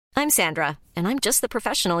I'm Sandra, and I'm just the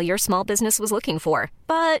professional your small business was looking for.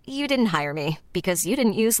 But you didn't hire me because you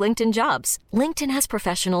didn't use LinkedIn Jobs. LinkedIn has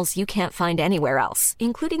professionals you can't find anywhere else,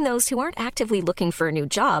 including those who aren't actively looking for a new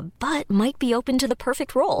job, but might be open to the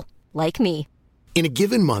perfect role, like me. In a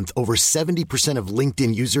given month, over 70% of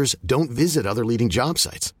LinkedIn users don't visit other leading job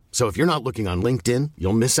sites. So if you're not looking on LinkedIn,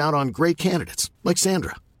 you'll miss out on great candidates like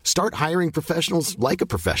Sandra. Start hiring professionals like a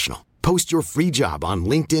professional. Post your free job on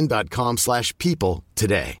linkedin.com/people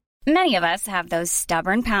today. Many of us have those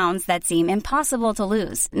stubborn pounds that seem impossible to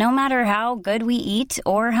lose, no matter how good we eat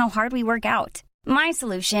or how hard we work out. My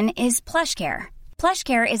solution is PlushCare.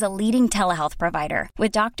 PlushCare is a leading telehealth provider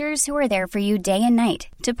with doctors who are there for you day and night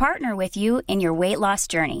to partner with you in your weight loss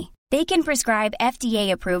journey. They can prescribe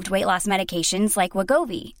FDA-approved weight loss medications like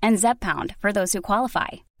Wegovy and Zepbound for those who qualify.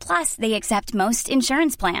 Plus, they accept most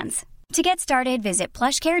insurance plans. To get started, visit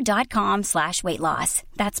plushcare.com/weightloss.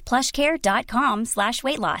 That's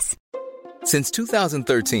plushcare.com/weightloss. Since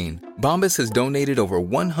 2013, Bombas has donated over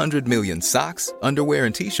 100 million socks, underwear,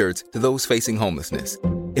 and T-shirts to those facing homelessness.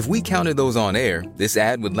 If we counted those on air, this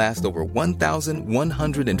ad would last over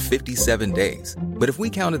 1,157 days. But if we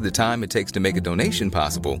counted the time it takes to make a donation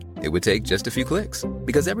possible, it would take just a few clicks.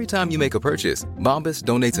 Because every time you make a purchase, Bombas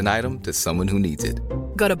donates an item to someone who needs it.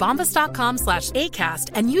 Go to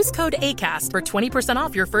bombas.com/ACAST and use code ACAST for 20%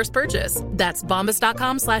 off your first purchase. That's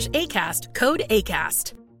bombas.com/ACAST, code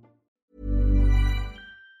ACAST.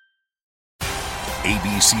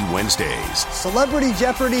 ABC Wednesdays. Celebrity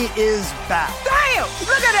Jeopardy is back. Damn!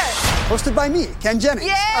 Look at that! Hosted by me, Ken Jennings.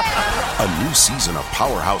 Yeah! A new season of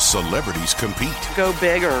powerhouse celebrities compete. Go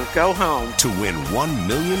big or go home. To win $1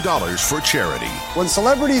 million for charity. When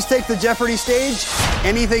celebrities take the Jeopardy stage,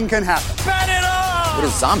 anything can happen. Bet it on! What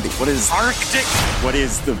is zombie? What is Arctic? What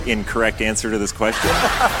is the incorrect answer to this question?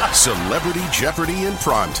 Celebrity Jeopardy in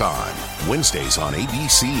prime time. Wednesdays on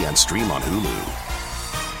ABC and stream on Hulu.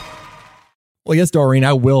 Well, yes, Doreen,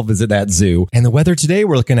 I will visit that zoo. And the weather today,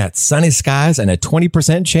 we're looking at sunny skies and a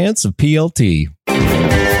 20% chance of PLT.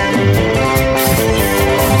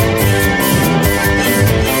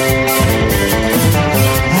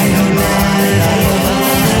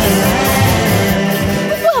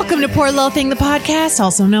 Welcome to Poor Little Thing, the podcast,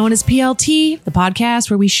 also known as PLT, the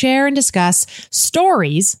podcast where we share and discuss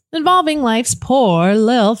stories involving life's poor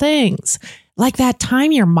little things. Like that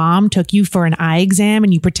time your mom took you for an eye exam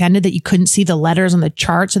and you pretended that you couldn't see the letters on the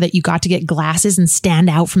chart so that you got to get glasses and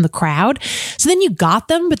stand out from the crowd. So then you got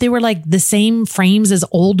them, but they were like the same frames as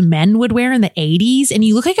old men would wear in the 80s. And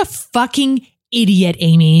you look like a fucking idiot,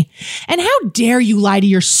 Amy. And how dare you lie to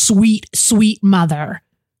your sweet, sweet mother?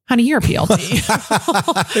 Honey, you're a PLT.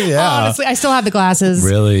 Yeah. Honestly, I still have the glasses.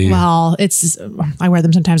 Really? Well, I wear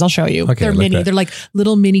them sometimes. I'll show you. Okay, they're mini. They're like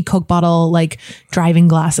little mini Coke bottle, like driving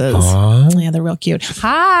glasses. Aww. Yeah, they're real cute.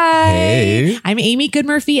 Hi. Hey. I'm Amy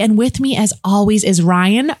Goodmurphy, and with me, as always, is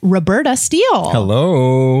Ryan Roberta Steele.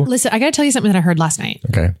 Hello. Listen, I got to tell you something that I heard last night.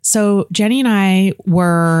 Okay. So Jenny and I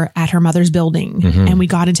were at her mother's building, and we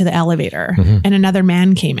got into the elevator, and another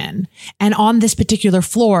man came in. And on this particular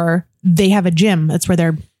floor, they have a gym. That's where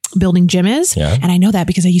their building gym is. Yeah. And I know that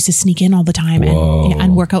because I used to sneak in all the time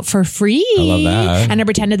and work out for free. I love that. And I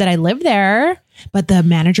pretended that I lived there. But the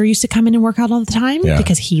manager used to come in and work out all the time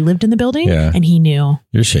because he lived in the building and he knew.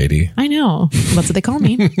 You're shady. I know. That's what they call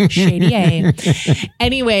me. Shady A.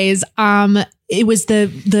 Anyways, it was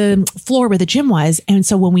the floor where the gym was. And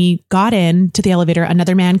so when we got into the elevator,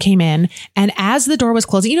 another man came in. And as the door was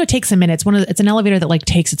closing, it takes a minute. It's an elevator that like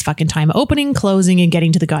takes its fucking time opening, closing, and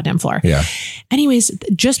getting to the goddamn floor. Yeah. Anyways,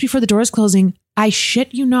 just before the door is closing, I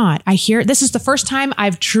shit you not, this is the first time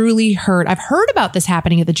I've heard about this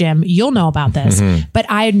happening at the gym. You'll know about this, but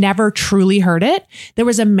I had never truly heard it. There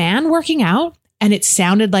was a man working out and it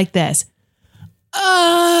sounded like this.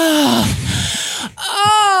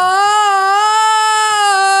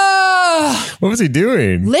 What was he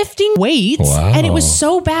doing? Lifting weights. Wow. And it was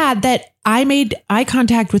so bad that I made eye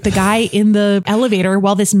contact with the guy in the elevator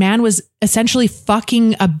while this man was essentially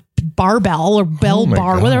fucking a barbell or bell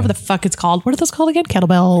bar, God. whatever the fuck it's called. What are those called again?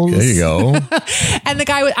 Kettlebells. There you go. And the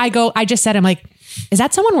guy, I just said, I'm like, is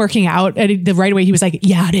that someone working out? And right away he was like,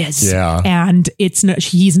 yeah, it is. Yeah. And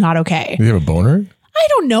he's not okay. Did you have a boner? I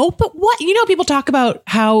don't know, but people talk about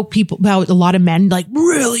how a lot of men like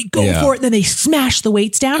really go for it and then they smash the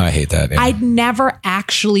weights down. I hate that. Yeah. I'd never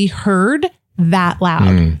actually heard that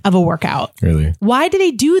loud of a workout. Really? Why do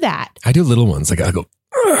they do that? I do little ones. Like I go,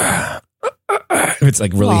 it's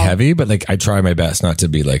like really heavy, but like I try my best not to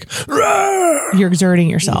be like, you're exerting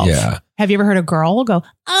yourself. Yeah. Have you ever heard a girl go,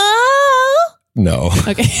 oh? No.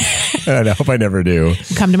 Okay. And I hope I never do.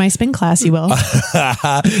 Come to my spin class, you will.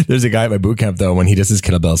 There's a guy at my boot camp, though, when he does his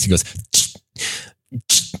kettlebells, he goes...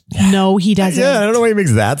 No, he doesn't. Yeah, I don't know why he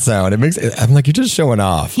makes that sound. I'm like, you're just showing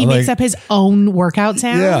off. He makes up his own workout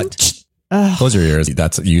sound. Yeah. Close your ears.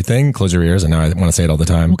 That's a you thing. Close your ears. And now I want to say it all the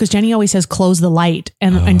time. Well, because Jenny always says close the light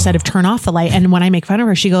and instead of turn off the light. And when I make fun of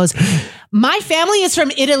her, she goes, my family is from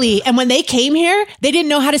Italy. And when they came here, they didn't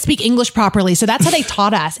know how to speak English properly. So that's how they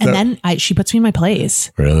taught us. And then she puts me in my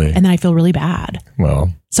place. Really? And then I feel really bad.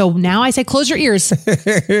 Well. So now I say, close your ears.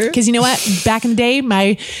 Because you know what? Back in the day,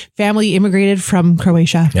 my family immigrated from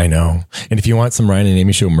Croatia. I know. And if you want some Ryan and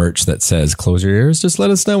Amy Show merch that says close your ears, just let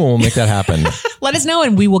us know and we'll make that happen. Let us know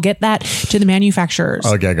and we will get that to the manufacturers.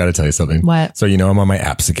 Okay, I got to tell you something. What? So, I'm on my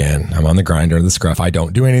apps again. I'm on the Grinder, the Scruff. I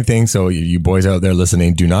don't do anything. So you boys out there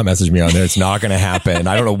listening, do not message me on there. It's not going to happen.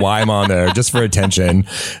 I don't know why I'm on there, just for attention.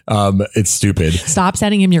 It's stupid. Stop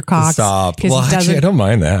sending him your cocks. Stop. Well, actually, I don't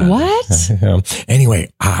mind that. What? Anyway,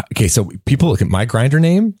 okay. So people look at my Grinder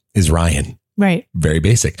name is Ryan. Right. Very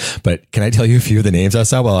basic. But can I tell you a few of the names I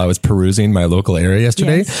saw while I was perusing my local area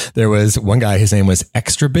yesterday? Yes. There was one guy, his name was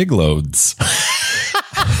Extra Big Loads.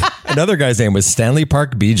 Another guy's name was Stanley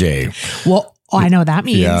Park BJ. Well, I know what that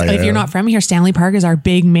means. Yeah. If you're not from here, Stanley Park is our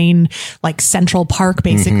big main, central park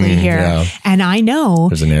basically here. Yeah. And I know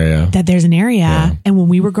there's an area. Yeah. And when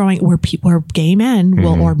we were growing, where gay men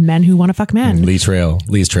or men who want to fuck men. Lee's Trail.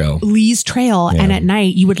 Yeah. And at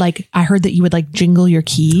night you would I heard that you would jingle your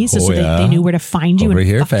keys so they knew where to find you. Over and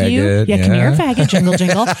here, fuck faggot. You. Yeah, come here, faggot. Jingle,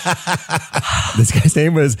 jingle. This guy's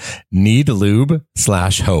name was Need Lube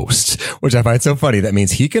 /host, which I find so funny. That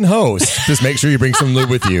means he can host. Just make sure you bring some lube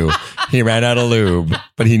with you. He ran out of lube,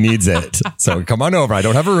 but he needs it. So come on over. I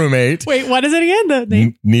don't have a roommate. Wait, what is it again? The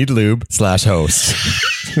name? Need Lube /host.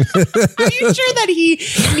 Are you sure that he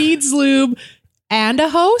needs lube and a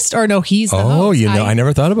host? Or no, he's the host. I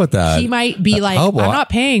never thought about that. He might be I'm not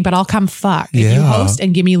paying, but I'll come fuck if you host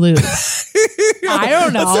and give me lube. I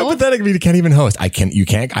don't know. That's so pathetic of me. You can't even host. You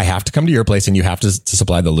can't. I have to come to your place and you have to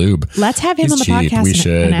supply the lube. Let's have him on the podcast We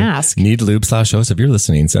should. And ask. Need Lube /host. If you're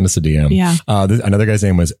listening, send us a DM. Yeah. Another guy's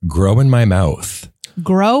name was Grow in My Mouth.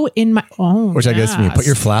 Grow in my which I guess means put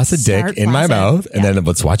your flaccid dick in my mouth and then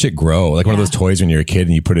let's watch it grow. Like one of those toys when you're a kid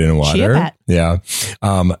and you put it in water. Chia Pet. Yeah.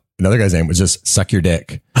 Another guy's name was just Suck Your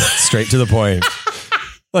Dick. Straight to the point.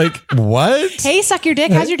 What? Hey, Suck Your Dick.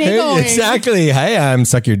 How's your day going? Exactly. Hey, I'm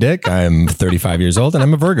Suck Your Dick. I'm 35 years old and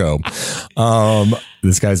I'm a Virgo.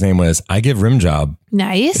 This guy's name was I Give Rim Job.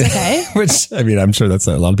 Nice. Okay. Which, I'm sure that's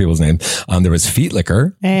a lot of people's name. There was Feet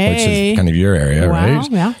Licker, which is kind of your area, right?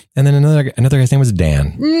 Yeah. And then another guy's name was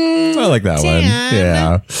Dan. I like that one.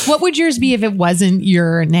 Yeah. What would yours be if it wasn't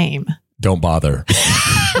your name? Don't bother.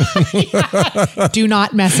 Do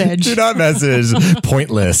not message. Do not message.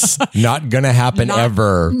 Pointless. Not gonna happen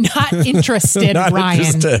ever. Not interested, not Ryan.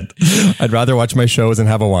 Interested. I'd rather watch my shows and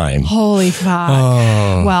have a wine. Holy fuck.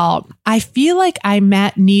 Oh. Well, I feel like I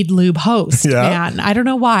met Need Lube host, man. I don't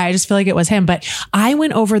know why. I just feel like it was him. But I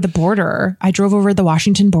went over the border. I drove over the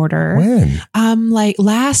Washington border. When?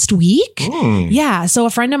 Last week. Yeah. So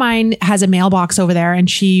a friend of mine has a mailbox over there and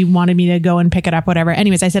she wanted me to go and pick it up, whatever.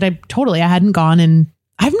 Anyways, I said I hadn't gone and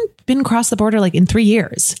I haven't been across the border in 3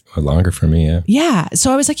 years. Or longer for me, yeah. Yeah.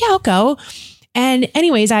 So I was like, yeah, I'll go. And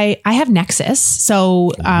anyways, I have Nexus.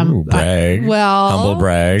 So, brag. Humble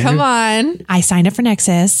brag. Come on. I signed up for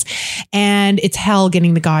Nexus and it's hell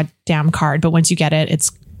getting the goddamn card. But once you get it,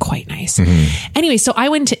 it's quite nice. Anyway, so I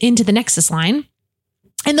went into the Nexus line.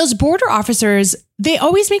 And those border officers, they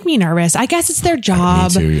always make me nervous. I guess it's their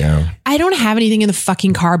job. Me too, yeah. I don't have anything in the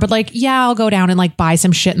fucking car, but I'll go down and buy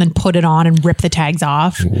some shit and then put it on and rip the tags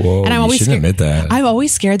off. Whoa, and I'm always shouldn't admit that. I'm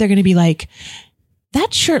always scared they're going to be like,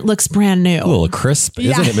 that shirt looks brand new. A little crisp,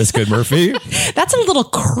 isn't it, Miss Good Murphy? That's a little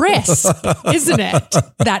crisp, isn't it?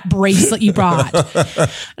 That bracelet you brought.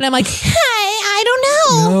 And I'm like, I don't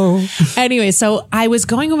know. No. Anyway, so I was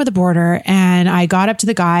going over the border and I got up to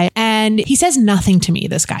the guy and he says nothing to me,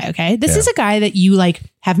 this guy, okay? This is a guy that you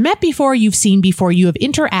have met before, you've seen before, you have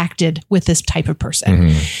interacted with this type of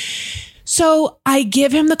person. So I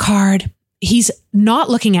give him the card. He's not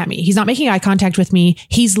looking at me. He's not making eye contact with me.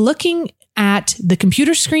 He's looking at the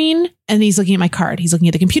computer screen and he's looking at my card. He's looking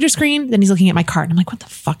at the computer screen, then he's looking at my card. And I'm like, what the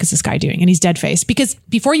fuck is this guy doing? And he's dead faced because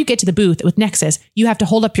before you get to the booth with Nexus, you have to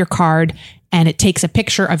hold up your card and it takes a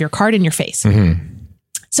picture of your card in your face.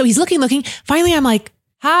 So he's looking. Finally, I'm like,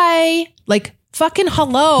 hi, fucking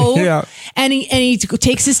hello. Yeah. And he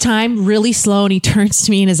takes his time really slow and he turns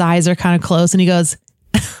to me and his eyes are kind of closed and he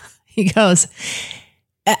goes,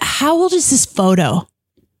 how old is this photo?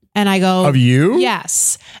 And I go, of you?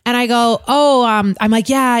 Yes. And I go, I'm like,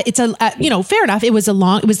 yeah, it's fair enough. It was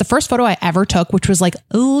the first photo I ever took, which was like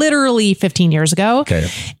literally 15 years ago. Okay.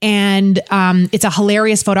 And it's a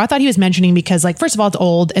hilarious photo. I thought he was mentioning because like, first of all, it's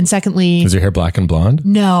old. And secondly, was your hair black and blonde?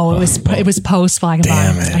 No, it was post black and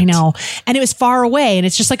blonde. It. I know. And it was far away and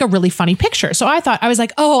it's just like a really funny picture. So I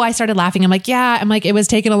started laughing. I'm like, yeah. I'm like, it was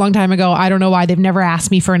taken a long time ago. I don't know why they've never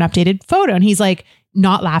asked me for an updated photo. And he's like,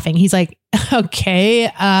 not laughing. He's like, okay,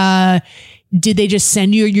 did they just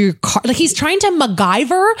send you your car? Like he's trying to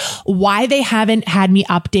MacGyver why they haven't had me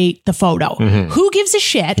update the photo. Who gives a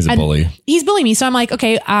shit? He's a bully. He's bullying me. So I'm like,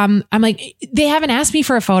 okay, I'm like, they haven't asked me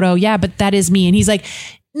for a photo. Yeah, but that is me. And he's like,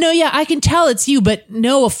 no, yeah, I can tell it's you, but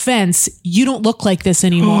no offense, you don't look like this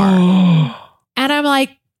anymore. And I'm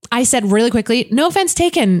like, I said really quickly, no offense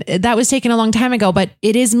taken. That was taken a long time ago, but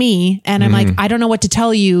it is me. And I'm like, I don't know what to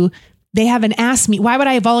tell you. They haven't asked me. Why would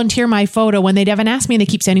I volunteer my photo when they haven't asked me and they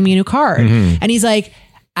keep sending me a new card? And he's like,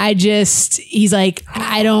 it's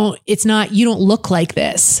not, you don't look like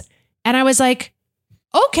this. And I was like,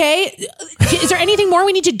 okay, is there anything more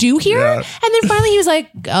we need to do here? Yeah. And then finally he was like,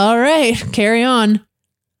 all right, carry on.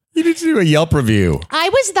 You need to do a Yelp review. I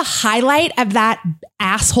was the highlight of that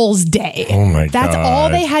asshole's day. Oh my God. That's all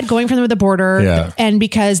they had going for them at the border. Yeah. And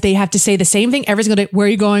because they have to say the same thing every single day. Where are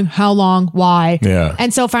you going? How long? Why? Yeah.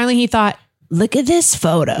 And so finally he thought, look at this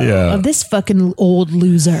photo of this fucking old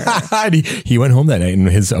loser. He went home that night and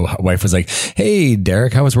his wife was like, hey,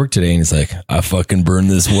 Derek, how was work today? And he's like, I fucking burned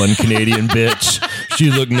this one Canadian bitch.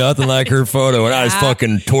 She looked nothing like her photo. And I just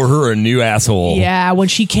fucking tore her a new asshole. Yeah. When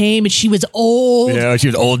she came and she was old. Yeah. She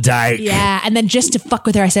was old dyke. Yeah. And then just to fuck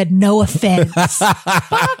with her, I said, no offense.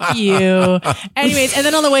 Fuck you. Anyways. And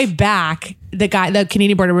then on the way back, the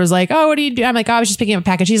Canadian border was like, oh, what do you do? I'm like, oh, I was just picking up a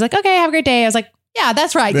package. He's like, okay, have a great day. I was like, yeah,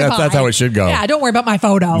 that's right. That's how it should go. Yeah, don't worry about my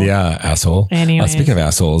photo. Yeah, asshole. Anyway. Speaking of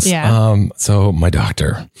assholes, so my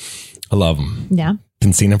doctor, I love him. Yeah.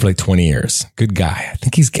 Been seeing him for like 20 years. Good guy. I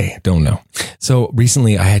think he's gay. Don't know. So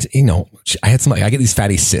recently I had, I get these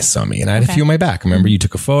fatty cysts on me and I had a few on my back. Remember you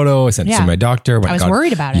took a photo. I sent it to my doctor. I was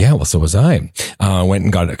worried about it. Yeah. Well, so was I. Went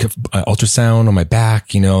and got an ultrasound on my back.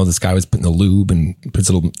 This guy was putting the lube and puts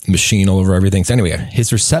a little machine all over everything. So anyway,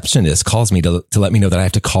 his receptionist calls me to let me know that I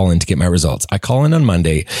have to call in to get my results. I call in on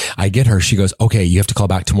Monday. I get her. She goes, okay, you have to call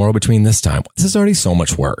back tomorrow between this time. This is already so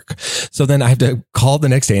much work. So then I have to call the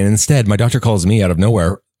next day. And instead my doctor calls me out of nowhere.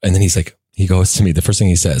 And then he goes to me. The first thing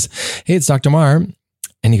he says, hey, it's Dr. Marr.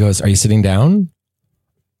 And he goes, are you sitting down?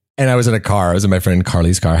 And I was in a car. I was in my friend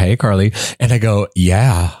Carly's car. Hey, Carly. And I go,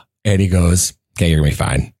 yeah. And he goes, okay, you're going to be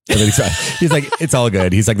fine. He's like, it's all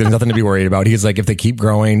good. He's like, there's nothing to be worried about. He's like, if they keep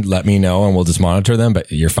growing, let me know and we'll just monitor them,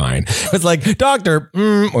 but you're fine. It's like, doctor,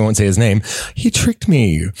 I won't say his name. He tricked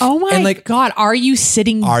me. Oh my God. Are you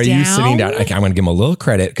sitting down? Are you sitting down? I'm going to give him a little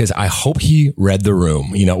credit because I hope he read the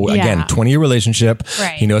room. Again, 20-year relationship.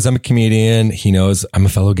 Right. He knows I'm a comedian. He knows I'm a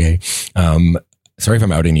fellow gay. Sorry if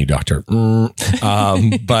I'm outing you, doctor.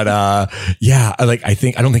 But I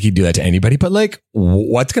don't think he'd do that to anybody, but like,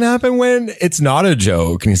 what's going to happen when it's not a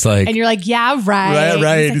joke? And he's like, and you're like, yeah, right.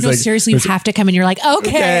 Right. He's like, no, seriously, you have to come. And you're like,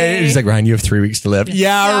 okay. And he's like, Ryan, you have 3 weeks to live.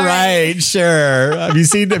 Yeah, right. Sure. Have you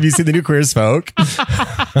seen the new Queer as Folk?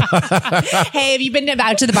 Hey, have you been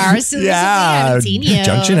out to the bars? Yeah. I haven't seen you.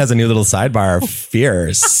 Junction has a new little sidebar.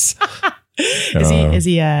 Fierce. Is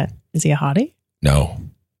he a hottie? No.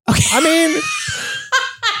 Okay. I mean,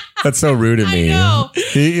 that's so rude of me.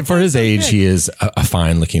 For his age, he is a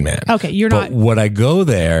fine-looking man. Okay, but would I go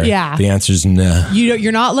there? Yeah. The answer is no.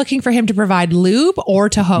 You're not looking for him to provide lube or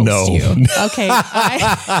to host you. Okay,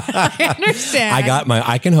 I understand.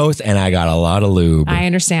 I can host and I got a lot of lube. I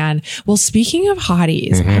understand. Well, speaking of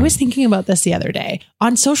hotties, I was thinking about this the other day.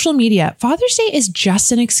 On social media, Father's Day is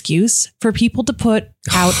just an excuse for people to put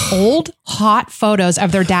out old, hot photos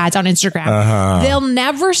of their dads on Instagram. They'll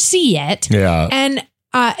never see it. Yeah. And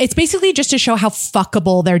it's basically just to show how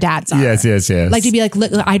fuckable their dads are. Yes. Like to be like,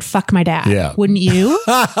 look, I'd fuck my dad. Yeah. Wouldn't you?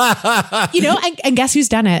 And guess who's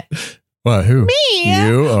done it? What? Who? Me.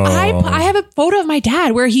 You? Oh. I have a photo of my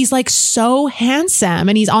dad where he's like so handsome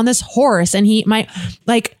and he's on this horse and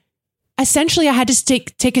essentially I had to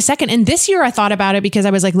take a second. And this year I thought about it because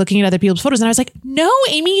I was like looking at other people's photos and I was like, no,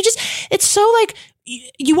 Amy, it's so like,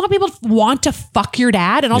 you want people to want to fuck your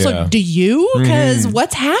dad and also do you? Because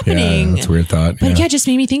what's happening? Yeah, that's a weird thought. But it just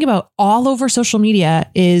made me think about all over social media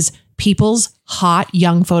is people's hot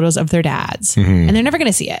young photos of their dads and they're never going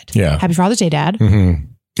to see it. Yeah. Happy Father's Day, Dad.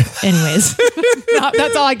 Anyways,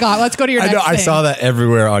 that's all I got. Let's go to your next thing. I saw that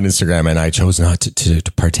everywhere on Instagram, and I chose not to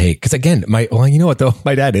partake. Because again, you know what though?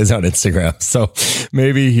 My dad is on Instagram, so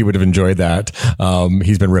maybe he would have enjoyed that.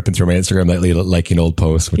 He's been ripping through my Instagram lately, liking old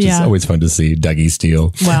posts, which is always fun to see. Dougie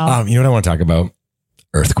Steele. Wow. You know what I want to talk about?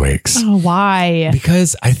 Earthquakes. Oh, why?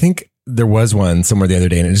 Because I think there was one somewhere the other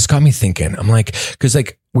day, and it just got me thinking. I'm like, because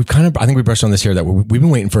like I think we brushed on this here that we've been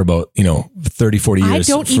waiting for about 30, 40 years.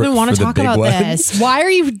 I don't even want to talk about this. Why are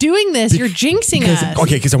you doing this? You're jinxing us.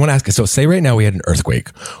 Okay, because I want to ask. So say right now we had an earthquake.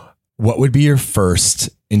 What would be your first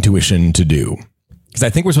intuition to do? Because I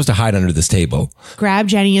think we're supposed to hide under this table. Grab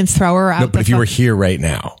Jenny and throw her out. No, but if you were here right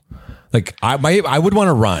now. Like I would want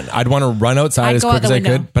to run. I'd want to run outside as quick as I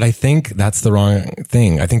could, but I think that's the wrong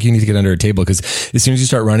thing. I think you need to get under a table because as soon as you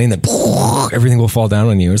start running, then everything will fall down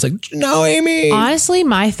on you. It's like, no, Amy. Honestly,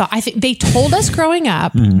 my thought, I think they told us growing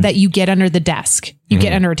up that you get under the desk, you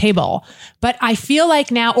get under a table, but I feel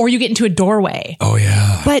like now, or you get into a doorway. Oh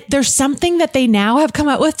yeah. But there's something that they now have come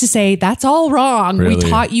up with to say that's all wrong. Really? We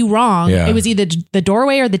taught you wrong. Yeah. It was either the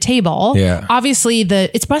doorway or the table. Yeah. Obviously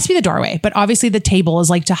it must be the doorway, but obviously the table is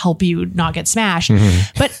like to help you not get smashed.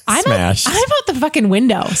 But I'm out the fucking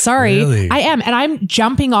window. Sorry. Really? I am. And I'm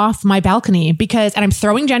jumping off my balcony and I'm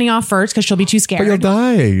throwing Jenny off first because she'll be too scared. But you'll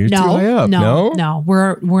die. You're too high up. No,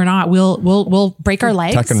 we're not. We'll break our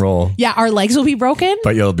legs. Tuck and roll. Yeah. Our legs will be broken.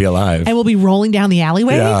 But you'll be alive. And we'll be rolling down the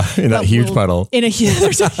alleyway. Yeah. In that huge puddle.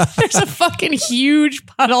 There's a fucking huge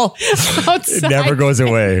puddle outside. It never goes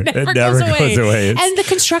away. It never goes away. And the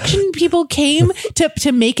construction people came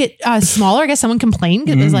to make it smaller. I guess someone complained.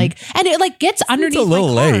 It was like, and it like gets underneath it's a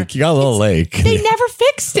little my car. lake. You got a little lake. They never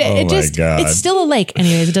fixed it. Oh my God. It's still a lake.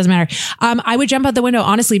 Anyways, it doesn't matter. I would jump out the window,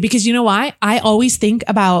 honestly, because you know why? I always think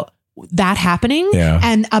about that happening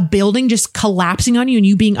and a building just collapsing on you and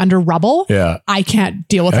you being under rubble. Yeah. I can't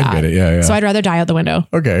deal with that. I get it. Yeah. So I'd rather die out the window.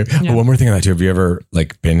 Okay. Yeah. Well, one more thing on that too. Have you ever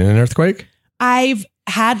been in an earthquake? I've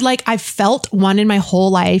felt one in my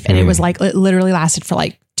whole life and it was like, it literally lasted for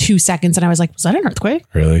like 2 seconds. And I was like, was that an earthquake?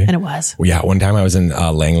 Really? And it was. Well, yeah. One time I was in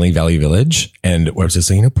Langley Valley Village and I was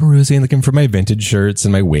just, perusing, looking for my vintage shirts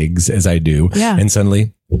and my wigs as I do. Yeah. And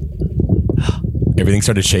suddenly everything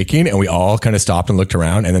started shaking and we all kind of stopped and looked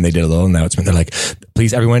around and then they did a little announcement. They're like,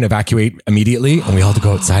 please everyone evacuate immediately. And we all had to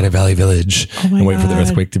go outside of Valley Village and wait for the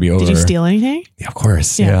earthquake to be over. Did you steal anything? Yeah, of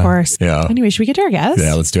course. Yeah, of course. Yeah. Anyway, should we get to our guest?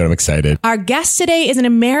 Yeah, let's do it. I'm excited. Our guest today is an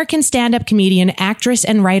American stand-up comedian, actress,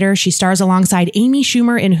 and writer. She stars alongside Amy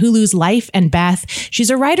Schumer in Hulu's Life and Beth.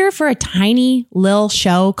 She's a writer for a tiny little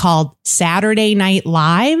show called Saturday Night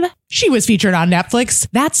Live. She was featured on Netflix,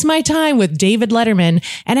 That's My Time with David Letterman,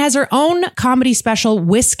 and has her own comedy special,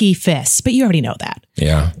 Whiskey Fists. But you already know that.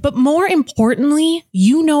 Yeah. But more importantly,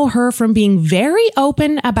 you know her from being very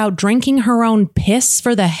open about drinking her own piss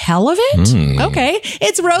for the hell of it. Okay.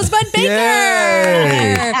 It's Rosebud Baker.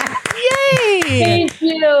 Yay. Yay. Thank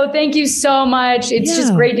you. Thank you so much. It's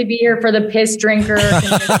just great to be here for the piss drinker.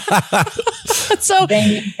 So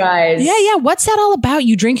thank you guys. Yeah. What's that all about?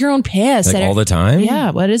 You drink your own piss all the time?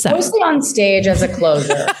 Yeah. What is that? Mostly on stage as a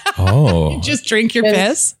closer. Oh. Just drink your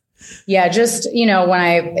piss? Yeah, just,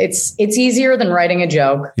 when it's easier than writing a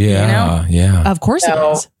joke. Yeah. Yeah. Of course it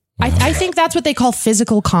is. I think that's what they call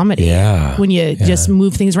physical comedy. Yeah. When you just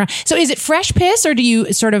move things around. So is it fresh piss or do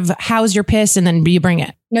you sort of house your piss and then you bring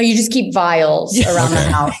it? No, you just keep vials around the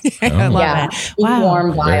house. I love that. Wow.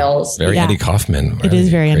 Warm vials. Very Andy Kaufman. It is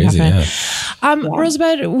very Andy Kaufman. Yeah.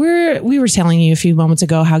 Rosebud, we were telling you a few moments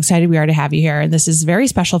ago how excited we are to have you here. And this is very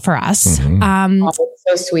special for us. It's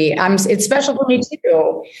so sweet. It's special for me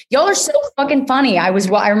too. Y'all are so fucking funny. I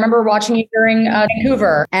remember watching you during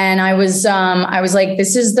Vancouver and I was like,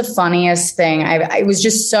 this is the funniest thing. It was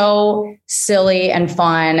just so silly and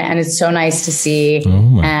fun and it's so nice to see.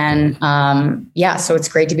 So it's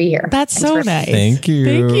great to be here. That's so nice. Thank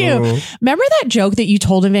you. Remember that joke that you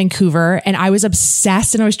told in Vancouver and I was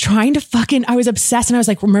obsessed and I was obsessed and I was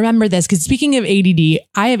like, remember this. Because speaking of ADD,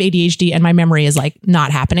 I have ADHD and my memory is like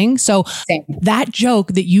not happening. So that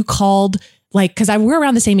joke that you called because we're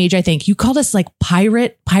around the same age, I think you called us like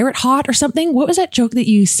pirate hot or something. What was that joke that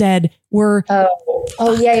you said were?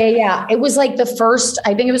 Oh yeah. It was like the first,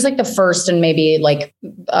 I think it was like the first and maybe like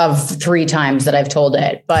of 3 times that I've told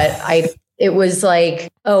it, but it was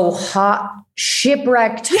like, hot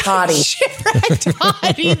shipwrecked hottie. Shipwrecked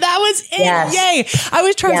hottie. That was it. Yes. Yay. I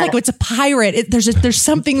was trying to it's a pirate. There's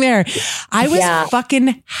something there. I was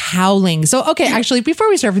fucking howling. So, okay, actually, before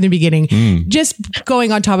we start from the beginning, just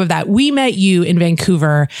going on top of that, we met you in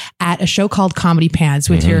Vancouver at a show called Comedy Pants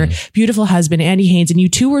with your beautiful husband, Andy Haynes, and you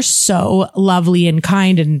two were so lovely and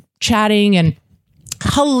kind and chatting and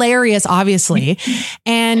hilarious, obviously.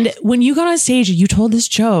 And when you got on stage, you told this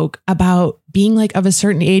joke about being like of a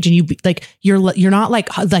certain age, and you're not like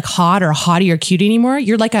hot or haughty or cute anymore.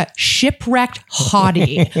 You're like a shipwrecked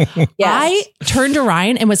hottie. Yes. I turned to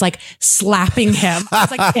Ryan and was like slapping him. I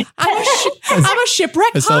was like, I'm a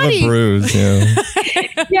shipwrecked hottie. I saw the bruise. Yeah.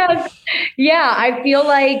 Yes. Yeah. I feel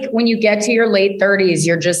like when you get to your late 30s,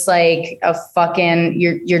 you're just like a fucking,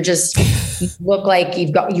 you're just, you look like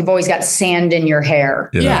you've always got sand in your hair.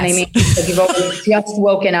 Yeah. You know what I mean? Like you've always just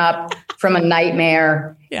woken up from a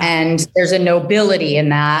nightmare. Yeah. And there's a nobility in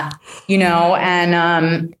that, you know,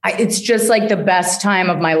 and it's just like the best time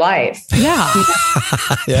of my life. Yeah.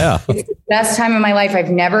 Yeah. It's the best time of my life. I've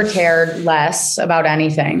never cared less about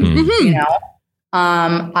anything, you know.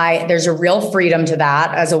 There's a real freedom to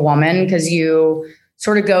that as a woman, because you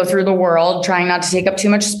sort of go through the world trying not to take up too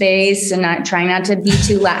much space and not trying not to be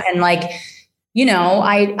too loud. And like, you know,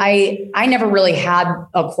 I never really had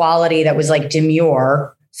a quality that was like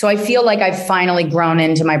demure. So I feel like I've finally grown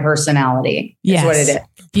into my personality. Yes. Is what it is.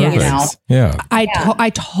 Yes. You know? Yeah. I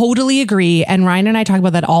totally agree. And Ryan and I talk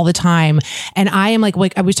about that all the time. And I am like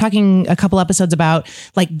I was talking a couple episodes about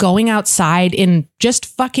like going outside in just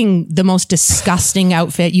fucking the most disgusting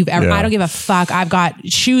outfit you've ever, I don't give a fuck. I've got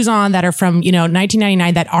shoes on that are from, you know,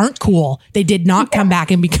 1999 that aren't cool. They did not come back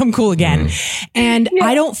and become cool again. And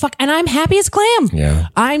I don't fuck, and I'm happy as clam. Yeah.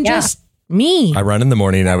 I'm just me. I run in the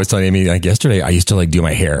morning. I was telling Amy like yesterday, I used to like do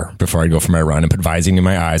my hair before I go for my run and put Visine in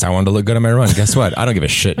my eyes. I wanted to look good on my run. Guess what? I don't give a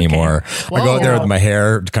shit anymore. I go out there with my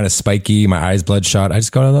hair kind of spiky, my eyes bloodshot. I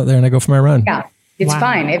just go out there and I go for my run. Yeah. It's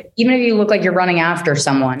fine. Even if you look like you're running after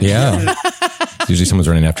someone. Yeah. Usually someone's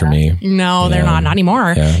running after me. No, they're not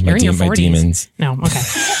anymore. Yeah, you're in your 40s. My demons. No. Okay.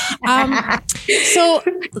 So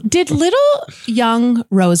did little young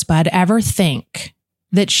Rosebud ever think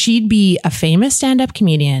that she'd be a famous stand-up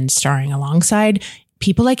comedian starring alongside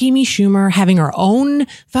people like Amy Schumer, having her own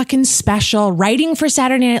fucking special, writing for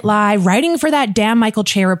Saturday Night Live, writing for that damn Michael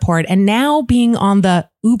Che report, and now being on the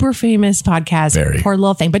uber famous podcast, Poor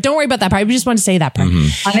Little Thing. But don't worry about that part. I just want to say that part.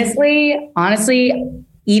 Honestly,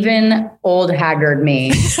 even old haggard me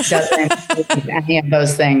doesn't believe any of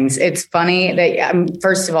those things. It's funny that,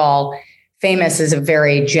 first of all, famous is a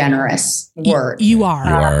very generous word. You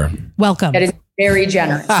are. Welcome. That is very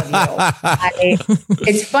generous of you.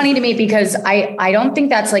 It's funny to me because I don't think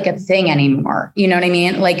that's like a thing anymore. You know what I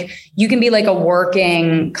mean? Like you can be like a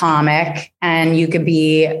working comic and you could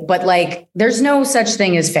be, but like there's no such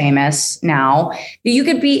thing as famous now. You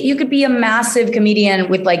could be a massive comedian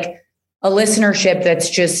with like a listenership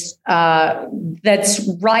that's just that's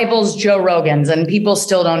rivals Joe Rogan's, and people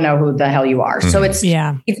still don't know who the hell you are. So it's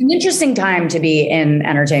an interesting time to be in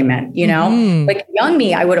entertainment, you know? Like young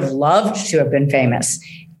me, I would have loved to have been famous.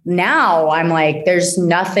 Now I'm like, there's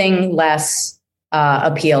nothing less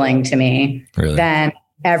appealing to me than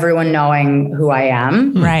everyone knowing who I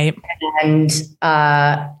am. Right. And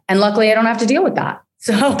luckily I don't have to deal with that.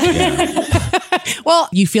 So well,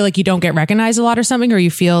 you feel like you don't get recognized a lot or something, or you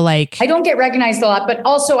feel like I don't get recognized a lot, but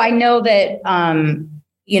also I know that,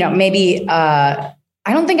 you know, maybe, I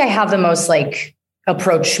don't think I have the most like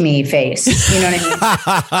approach me face. You know what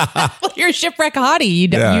I mean? Well, you're a shipwreck hottie. You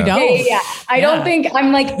don't. Yeah. I don't think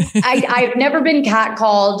I'm like, I've never been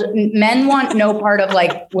catcalled. Men want no part of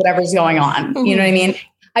like whatever's going on. You know what I mean?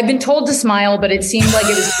 I've been told to smile, but it seemed like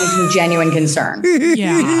it was some genuine concern.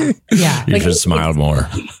 Yeah. You should have smiled more.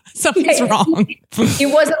 Something's wrong.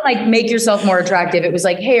 It wasn't like make yourself more attractive. It was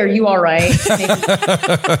like, hey, are you all right?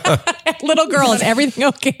 Little girl, is everything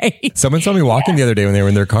okay? Someone saw me walking the other day when they were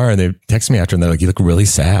in their car and they texted me after and they're like, you look really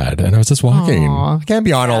sad. And I was just walking. I can't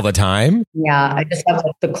be on all the time. Yeah. I just have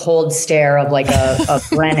like the cold stare of like a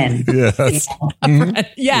Brennan. Yes. You know?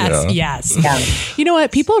 Yes. Yeah. You know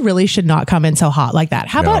what? People really should not come in so hot like that.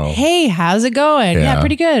 How about, hey, how's it going? Yeah,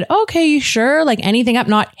 pretty good. Okay, you sure? Like anything up?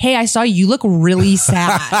 Not, hey, I saw you look really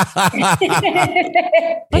sad.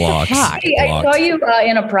 Blocked. I saw you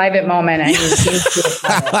in a private moment and you seemed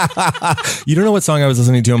to You don't know what song I was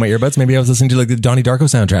listening to on my earbuds? Maybe I was listening to like the Donnie Darko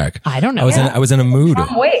soundtrack. I don't know. I was in a mood.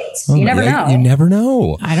 You never know. You never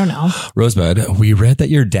know. I don't know. Rosebud, we read that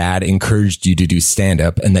your dad encouraged you to do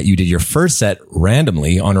stand-up and that you did your first set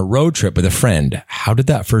randomly on a road trip with a friend. How did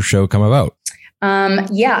that first show come about?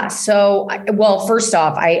 Yeah. So, well, first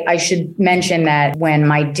off, I should mention that when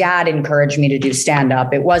my dad encouraged me to do stand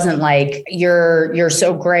up, it wasn't like you're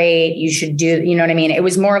so great. You should do, you know what I mean? It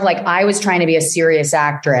was more of like, I was trying to be a serious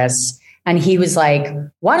actress and he was like,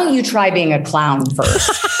 why don't you try being a clown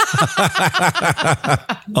first?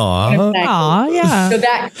 Aw, yeah.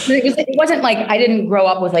 So it wasn't like I didn't grow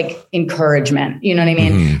up with like encouragement, you know what I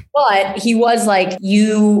mean? Mm-hmm. But he was like,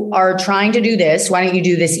 you are trying to do this. Why don't you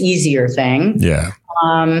do this easier thing? Yeah.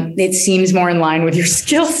 It seems more in line with your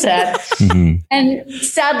skill set. Mm-hmm. And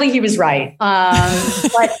sadly, he was right.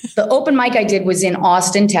 But the open mic I did was in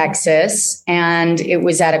Austin, Texas, and it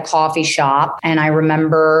was at a coffee shop. And I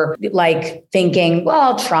remember like thinking, well,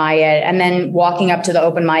 I'll try it. And then walking up to the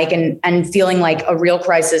open mic and feeling like a real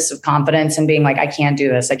crisis of confidence and being like, I can't do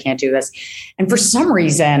this. I can't do this. And for some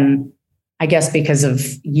reason, I guess because of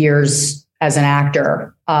years as an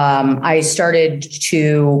actor, I started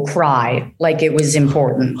to cry like it was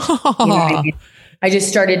important. You know what I mean?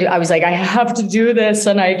 I was like, I have to do this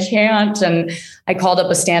and I can't. And I called up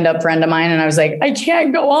a stand-up friend of mine and I was like, I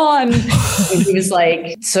can't go on. And he was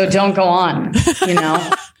like, so don't go on, you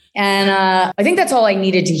know? And I think that's all I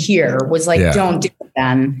needed to hear was like, don't do it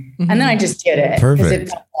then. Mm-hmm. And then I just did it. Perfect. It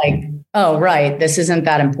felt like, oh, right, this isn't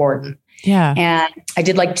that important. Yeah. And I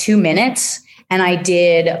did like 2 minutes. And I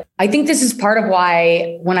think this is part of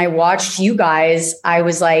why when I watched you guys, I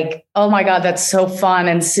was like, oh my God, that's so fun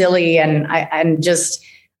and silly. And I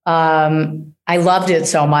loved it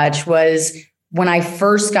so much. Was when I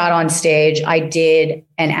first got on stage, I did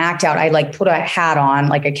an act out. I like put a hat on,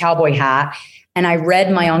 like a cowboy hat. And I read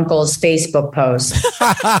my uncle's Facebook post.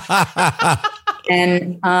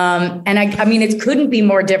 And I mean, it couldn't be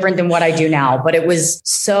more different than what I do now, but it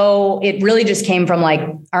really just came from like,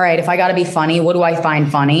 all right, if I got to be funny, what do I find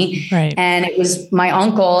funny? Right. And it was my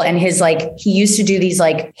uncle and his, like, he used to do these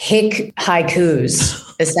like hick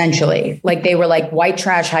haikus, essentially. Like they were like white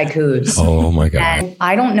trash haikus. Oh my God. And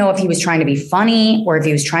I don't know if he was trying to be funny or if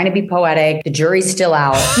he was trying to be poetic. The jury's still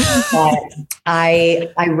out. But I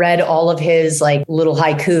read all of his like little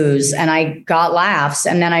haikus and I got laughs.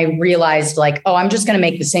 And then I realized like, oh, I'm just going to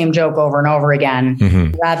make the same joke over and over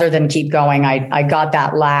again rather than keep going. I got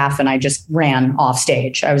that laugh and I just ran off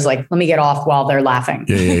stage. I was like, let me get off while they're laughing.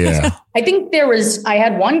 Yeah. I think I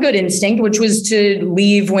had one good instinct, which was to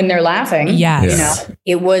leave when they're laughing. Yes. You know,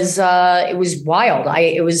 it was wild.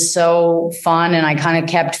 It was so fun. And I kind of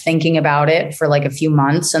kept thinking about it for like a few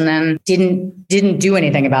months and then didn't do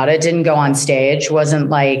anything about it. Didn't go on stage. Wasn't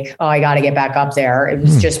like, oh, I got to get back up there. It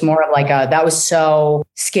was just more of like that was so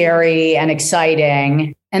scary and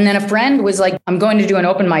exciting. And then a friend was like, I'm going to do an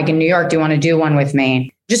open mic in New York. Do you want to do one with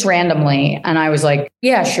me? Just randomly. And I was like,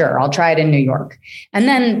 yeah, sure. I'll try it in New York. And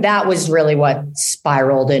then that was really what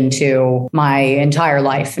spiraled into my entire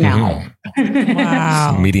life now.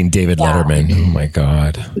 Wow. Meeting David Letterman. Oh my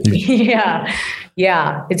God.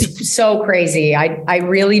 Yeah. It's so crazy. I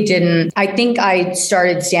really didn't. I think I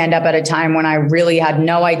started stand up at a time when I really had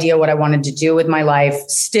no idea what I wanted to do with my life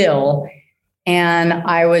still. And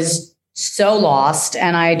I was so lost.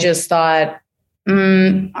 And I just thought,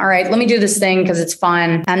 all right, let me do this thing because it's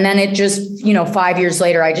fun. And then it just, 5 years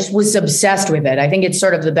later, I just was obsessed with it. I think it's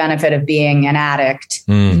sort of the benefit of being an addict.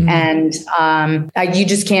 And you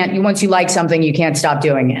just can't, once you like something, you can't stop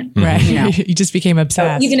doing it. Right. You just became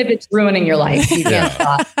obsessed. So even if it's ruining your life, you can't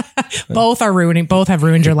stop. Both have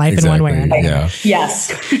ruined your life in one way or another. Yeah.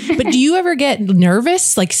 Yes. But do you ever get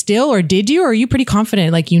nervous, like still, or did you, or are you pretty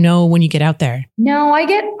confident, like, when you get out there? No,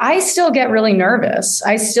 I still get really nervous.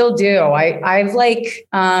 I still do. I've like,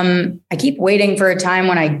 I keep waiting for a time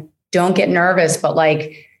when I don't get nervous, but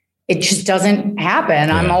like, it just doesn't happen.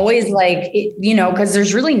 Yeah. I'm always like, because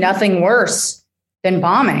there's really nothing worse than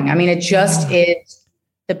bombing. I mean, it just is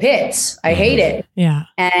the pits. I hate it. Yeah.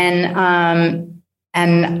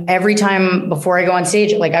 And every time before I go on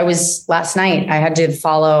stage, like I was last night, I had to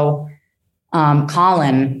follow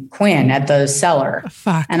Colin Quinn at the Cellar.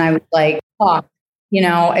 Fuck. And I was like, fuck.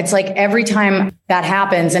 It's like every time that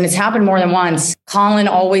happens, and it's happened more than once, Colin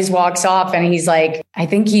always walks off and he's like, I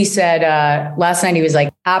think he said last night, he was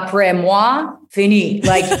like, après moi, fini.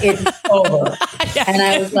 Like it's over. Yeah. And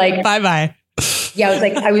I was like, bye-bye. Yeah, I was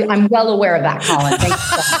like, I'm well aware of that, Colin. Thank you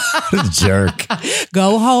so much. Jerk.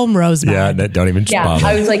 Go home, Rosebud. Yeah, don't even bother.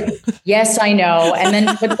 I was like, yes, I know.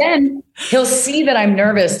 But then he'll see that I'm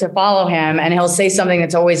nervous to follow him and he'll say something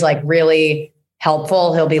that's always like really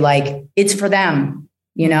helpful. He'll be like, it's for them,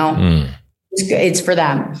 it's for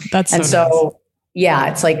them. That's and so nice.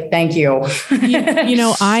 Yeah, it's like, thank you.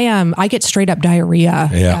 I get straight up diarrhea.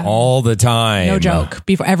 Yeah, all the time. No joke.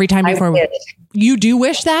 Every time before. You do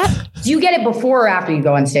wish that? Do you get it before or after you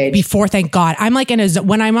go on stage? Before, thank God. I'm like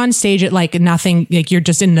when I'm on stage at like nothing, like you're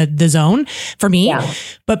just in the zone for me. Yeah.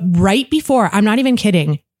 But right before, I'm not even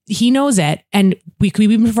kidding. he knows it. And we've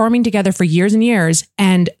been performing together for years and years.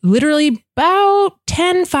 And literally about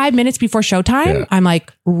 5 minutes before showtime, I'm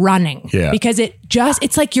like running because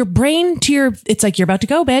it's like your brain it's like you're about to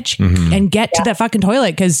go, bitch, and get to that fucking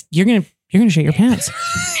toilet because you're going to shit your pants.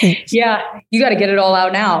 Yeah. You got to get it all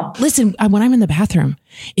out now. Listen, when I'm in the bathroom,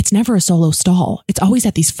 it's never a solo stall. It's always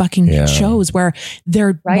at these fucking shows where there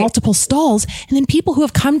are multiple stalls. And then people who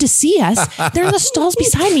have come to see us, they're in the stalls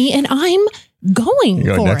beside me and I'm going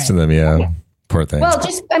You're for next it. to them. Yeah. Poor thing. Well,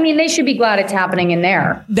 they should be glad it's happening in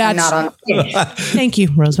there. That's not on stage. Thank you,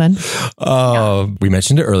 Rosebud. We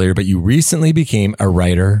mentioned it earlier, but you recently became a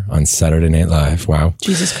writer on Saturday Night Live. Wow.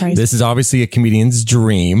 Jesus Christ. This is obviously a comedian's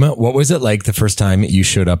dream. What was it like the first time you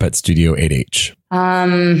showed up at Studio 8H?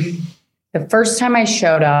 The first time I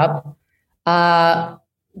showed up,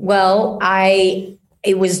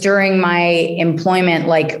 it was during my employment,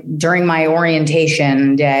 like during my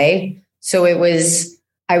orientation day. So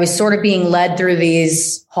I was sort of being led through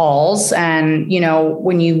these halls. And,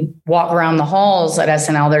 when you walk around the halls at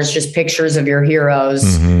SNL, there's just pictures of your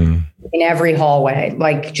heroes in every hallway,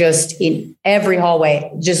 like just in every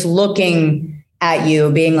hallway, just looking at you,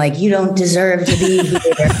 being like, you don't deserve to be here.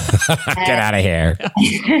 Get out of here.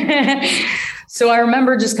 So I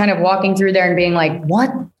remember just kind of walking through there and being like, what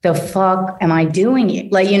the fuck am I doing?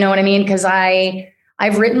 Like, you know what I mean? Because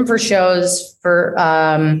I've written for shows for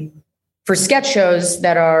sketch shows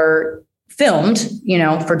that are filmed,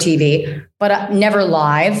 for TV, but never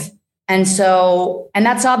live. And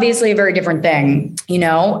that's obviously a very different thing,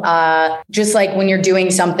 just like when you're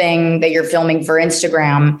doing something that you're filming for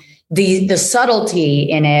Instagram, the subtlety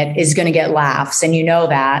in it is going to get laughs, and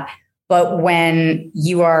that. But when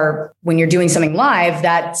you're doing something live,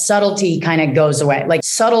 that subtlety kind of goes away. Like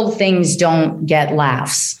subtle things don't get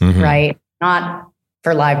laughs, right? Not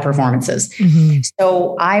for live performances.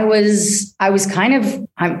 So I was kind of,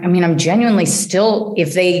 I'm genuinely still,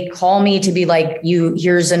 if they call me to be like,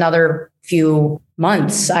 here's another few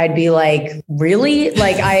months, I'd be like, really?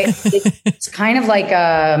 Like it's kind of like,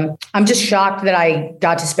 I'm just shocked that I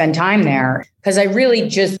got to spend time there. Cause I really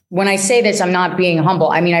when I say this, I'm not being humble.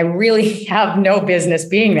 I mean, I really have no business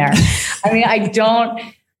being there.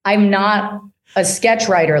 I'm not a sketch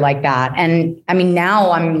writer like that. And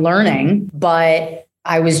now I'm learning, but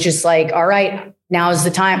I was just like, all right, now's the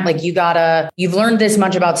time. Like you've learned this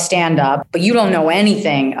much about stand-up, but you don't know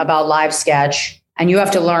anything about live sketch, and you have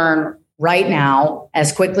to learn right now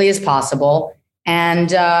as quickly as possible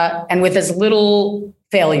and with as little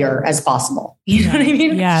failure as possible. You know what I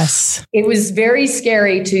mean? Yes. It was very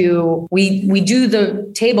scary we do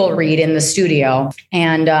the table read in the studio.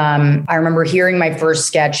 And I remember hearing my first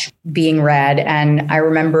sketch being read, and I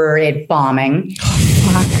remember it bombing.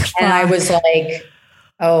 And I was like,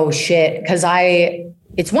 oh shit. Cause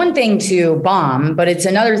it's one thing to bomb, but it's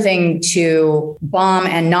another thing to bomb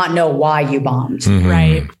and not know why you bombed.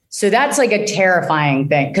 Right. So that's like a terrifying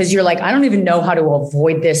thing, because you're like, I don't even know how to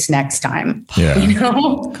avoid this next time. Yeah.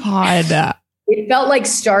 God. It felt like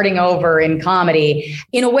starting over in comedy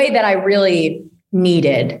in a way that I really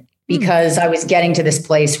needed, because I was getting to this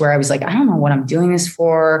place where I was like, I don't know what I'm doing this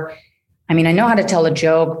for. I mean, I know how to tell a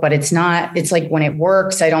joke, but it's like when it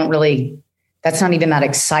works, that's not even that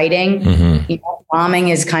exciting. Bombing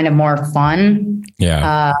is kind of more fun.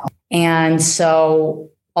 Yeah. And so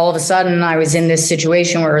all of a sudden I was in this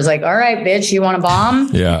situation where it was like, all right, bitch, you want to bomb?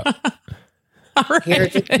 Yeah.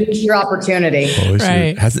 Here's your opportunity.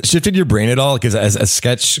 Right. Has it shifted your brain at all? Because as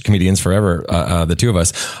sketch comedians forever, the two of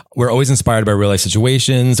us, we're always inspired by real life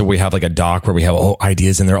situations. Or we have like a doc where we have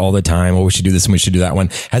ideas in there all the time. Oh, we should do this and we should do that one.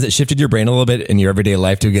 Has it shifted your brain a little bit in your everyday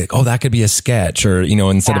life to get, that could be a sketch, or,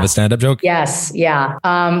 instead of a stand-up joke? Yes.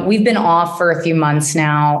 Yeah. We've been off for a few months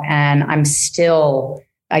now, and I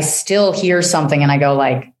still hear something and I go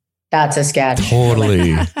like, that's a sketch.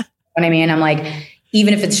 Totally. You know what I mean? I'm like,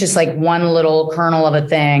 even if it's just like one little kernel of a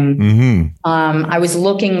thing. I was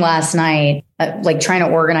looking last night at like trying to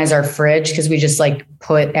organize our fridge, because we just like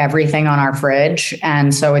put everything on our fridge.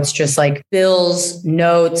 And so it's just like bills,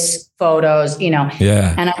 notes, photos,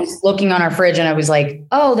 Yeah. And I was looking on our fridge and I was like,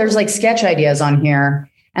 oh, there's like sketch ideas on here.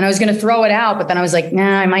 And I was going to throw it out, but then I was like,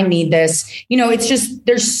 nah, I might need this. It's just,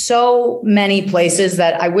 there's so many places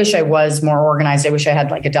that I wish I was more organized. I wish I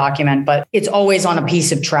had like a document, but it's always on a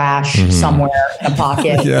piece of trash somewhere in a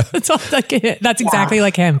pocket. Yeah. That's exactly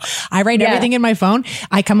like him. I write everything in my phone.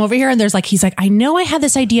 I come over here and he's like, I know I had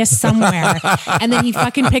this idea somewhere. And then he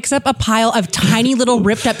fucking picks up a pile of tiny little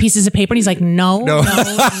ripped up pieces of paper. And he's like, no.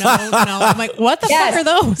 I'm like, what the fuck are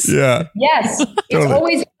those? Yeah. Yes. It's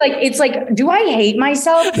always like, do I hate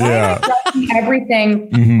myself? Why am I writing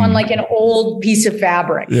everything on like an old piece of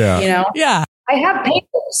fabric? Yeah. Yeah. I have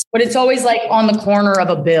papers, but it's always like on the corner of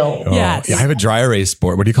a bill. Oh, Yes. yeah, I have a dry erase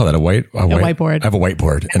board. What do you call that? A whiteboard. I have a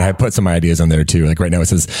whiteboard, and I put some ideas on there too. Like right now, it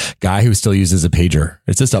says guy who still uses a pager.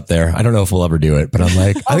 It's just up there. I don't know if we'll ever do it, but I'm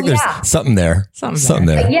like, I think there's something there. Something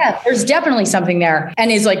there. Yeah, there's definitely something there,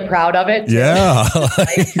 and he's like proud of it. Yeah,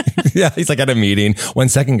 yeah. He's like at a meeting. 1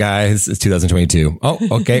 second, guys. It's 2022. Oh,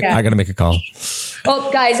 okay. I got to make a call.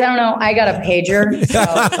 Oh, guys, I don't know. I got a pager.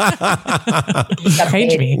 So.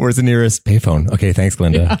 Page me. Where's the nearest payphone? Okay, thanks,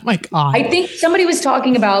 Glenda. Oh my God. I think somebody was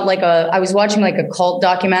talking about I was watching like a cult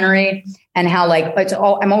documentary and how like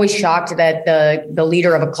I'm always shocked that the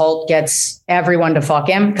leader of a cult gets everyone to fuck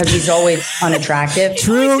him because he's always unattractive.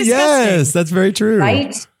 True. Yes, that's very true.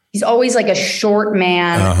 Right? He's always like a short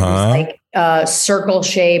man. Who's like circle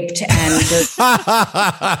shaped and just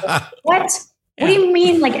what? What do you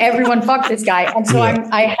mean? Like everyone fuck this guy? And so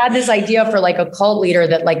I had this idea for like a cult leader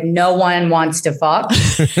that like no one wants to fuck.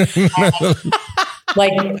 And,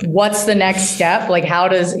 like, what's the next step? Like, how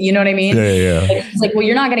does, you know what I mean? Yeah. It's like, well,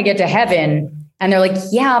 you're not going to get to heaven. And they're like,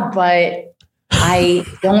 yeah, but I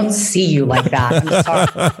don't see you like that. I'm sorry.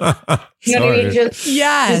 You know what I mean?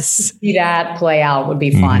 Just see that play out would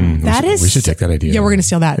be fun. We should take that idea. Yeah, we're going to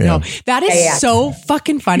steal that. Yeah. No, that is so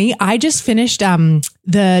fucking funny. I just finished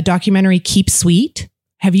the documentary Keep Sweet.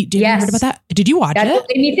 Have you heard about that? Did you watch it? What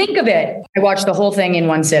made me think of it. I watched the whole thing in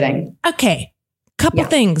one sitting. Okay. Couple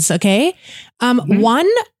things. Okay. One,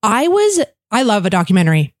 I love a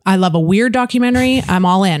documentary. I love a weird documentary. I'm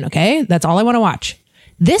all in. Okay. That's all I want to watch.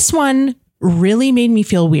 This one really made me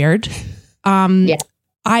feel weird.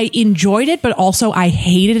 I enjoyed it, but also I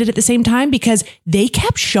hated it at the same time because they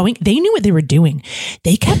kept showing, they knew what they were doing.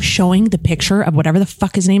 They kept showing the picture of whatever the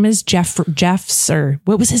fuck his name is, Jeff's, or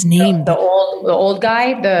what was his name? The old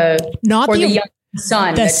guy, the young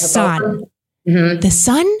son. The son. Mm-hmm. The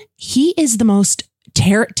son, he is the most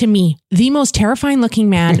the most terrifying looking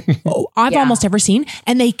man I've almost ever seen.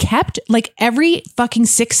 And they kept like every fucking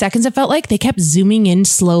 6 seconds, it felt like they kept zooming in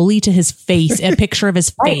slowly to his face, a picture of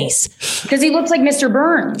his face. Because he looks like Mr.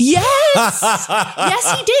 Burns. Yes.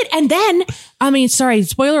 Yes, he did. And then, I mean, sorry,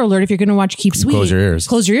 spoiler alert, if you're going to watch Keep Sweet. Close your ears.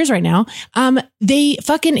 Close your ears right now.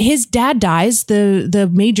 His dad dies,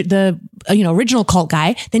 the original cult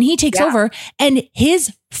guy. Then he takes over and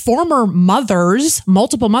his former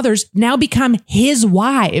multiple mothers now become his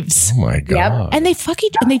wives. Oh my God. Yep. And they fuck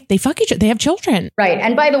each other. They have children. Right.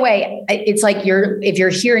 And by the way, it's like if you're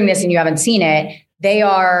hearing this and you haven't seen it, they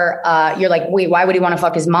are, you're like, wait, why would he want to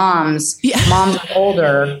fuck his moms? Yeah. Mom's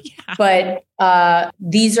older. But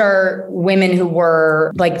these are women who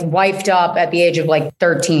were like wifed up at the age of like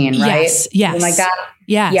 13, right? Yes. Something like that.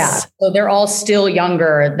 Yes. Yeah. So they're all still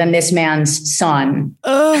younger than this man's son.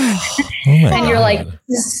 And you're like,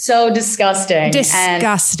 this is so disgusting.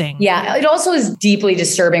 Disgusting. And, it also is deeply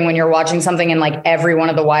disturbing when you're watching something and like every one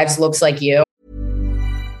of the wives looks like you.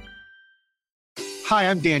 Hi,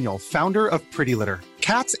 I'm Daniel, founder of Pretty Litter.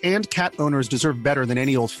 Cats and cat owners deserve better than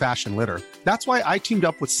any old-fashioned litter. That's why I teamed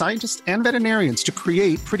up with scientists and veterinarians to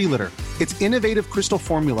create Pretty Litter. Its innovative crystal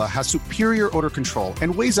formula has superior odor control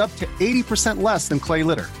and weighs up to 80% less than clay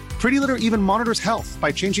litter. Pretty Litter even monitors health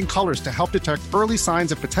by changing colors to help detect early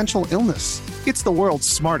signs of potential illness. It's the world's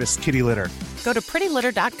smartest kitty litter. Go to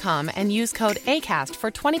prettylitter.com and use code ACAST for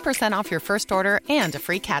 20% off your first order and a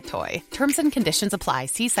free cat toy. Terms and conditions apply.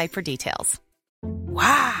 See site for details.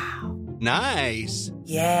 Wow. Nice.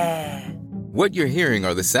 Yeah. What you're hearing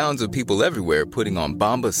are the sounds of people everywhere putting on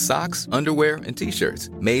Bombas socks, underwear, and T-shirts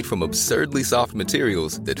made from absurdly soft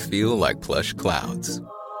materials that feel like plush clouds.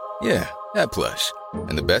 Yeah, that plush.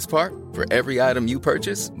 And the best part? For every item you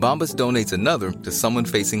purchase, Bombas donates another to someone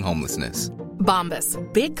facing homelessness. Bombas.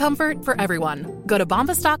 Big comfort for everyone. Go to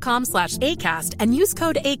bombas.com/ACAST and use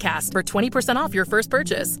code ACAST for 20% off your first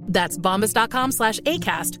purchase. That's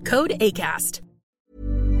bombas.com/ACAST. Code ACAST.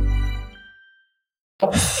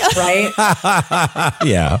 Right?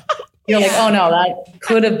 Yeah. You're like, oh no, that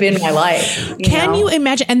could have been my life. Can you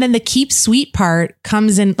imagine? And then the Keep Sweet part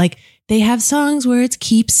comes in, like they have songs where it's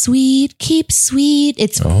keep sweet, keep sweet.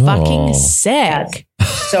 It's fucking sick.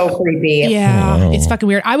 So creepy. Yeah. It's fucking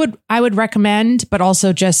weird. I would recommend, but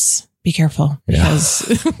also just be careful. Because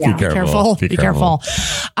Be careful. Be careful.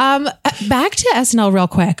 Back to SNL real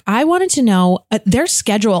quick. I wanted to know their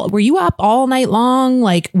schedule. Were you up all night long?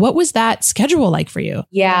 Like, what was that schedule like for you?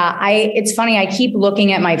 Yeah, it's funny. I keep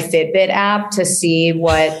looking at my Fitbit app to see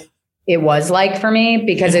what it was like for me,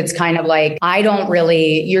 because it's kind of like,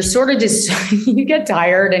 you're sort of just, you get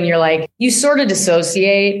tired and you're like, you sort of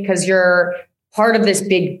dissociate because you're part of this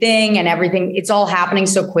big thing and everything. It's all happening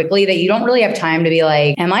so quickly that you don't really have time to be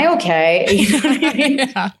like, am I okay? You know what I mean?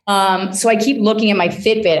 Yeah. So I keep looking at my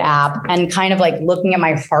Fitbit app and kind of like looking at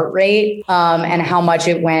my heart rate and how much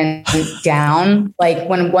it went down, like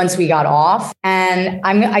once we got off. And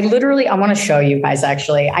I want to show you guys,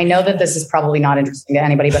 actually. I know that this is probably not interesting to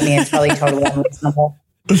anybody but me. It's probably totally unreasonable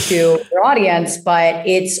to your audience, but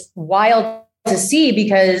it's wild to see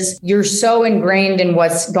because you're so ingrained in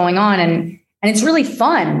what's going on. And it's really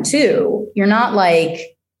fun too. You're not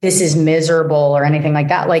like, this is miserable or anything like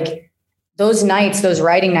that. Like those nights, those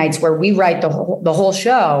writing nights where we write the whole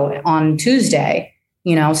show on Tuesday,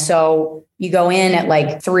 you know, so you go in at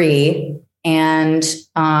like 3 and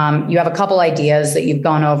you have a couple ideas that you've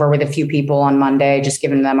gone over with a few people on Monday, just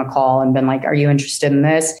given them a call and been like, are you interested in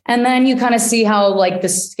this? And then you kind of see how like the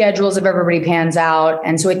schedules of everybody pans out.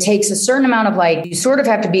 And so it takes a certain amount of like, you sort of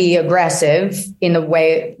have to be aggressive in the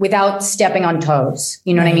way without stepping on toes.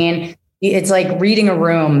 You know what I mean? It's like reading a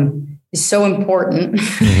room is so important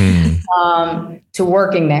to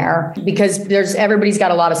working there because everybody's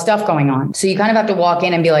got a lot of stuff going on. So you kind of have to walk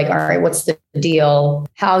in and be like, all right, what's the deal?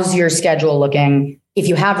 How's your schedule looking? If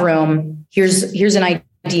you have room, here's an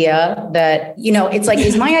idea that, you know, it's like,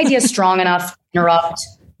 is my idea strong enough to interrupt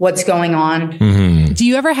what's going on? Mm-hmm. Do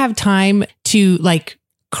you ever have time to like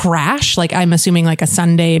crash? Like I'm assuming like a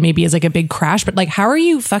Sunday maybe is like a big crash, but like, how are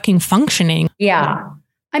you fucking functioning? Yeah.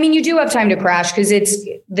 I mean, you do have time to crash because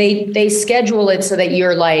they schedule it so that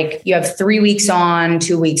you're like, you have 3 weeks on,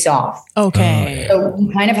 2 weeks off. Okay. So you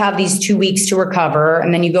kind of have these 2 weeks to recover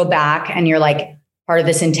and then you go back and you're like part of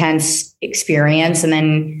this intense experience. And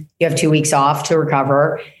then you have 2 weeks off to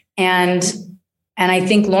recover. And I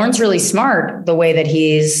think Lorne's really smart the way that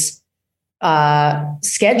he's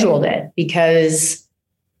scheduled it because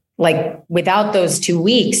like without those 2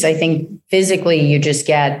 weeks, I think physically you just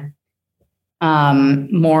get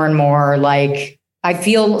more and more like I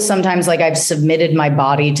feel sometimes like I've submitted my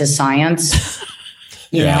body to science.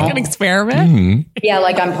 You know? Like an experiment? Mm-hmm. Yeah,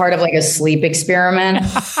 like I'm part of like a sleep experiment.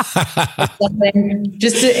 Something. And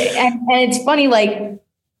it's funny, like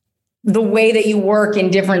the way that you work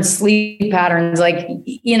in different sleep patterns, like,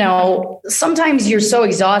 you know, sometimes you're so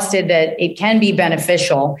exhausted that it can be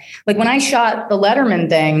beneficial. Like when I shot the Letterman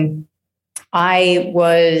thing,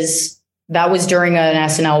 that was during an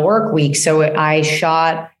SNL work week. So I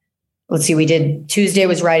shot, we did Tuesday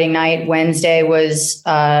was writing night. Wednesday was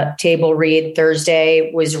table read.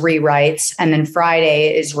 Thursday was rewrites. And then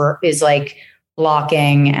Friday is like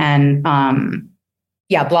blocking and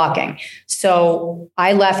blocking. So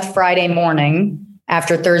I left Friday morning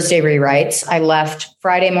after Thursday rewrites. I left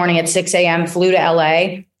Friday morning at 6 a.m., flew to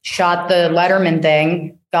LA, shot the Letterman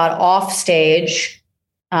thing, got off stage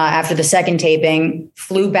after the second taping,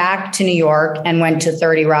 flew back to New York and went to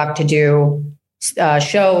 30 Rock to do the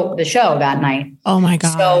show that night. Oh my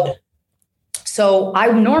God. So I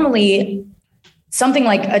would normally, something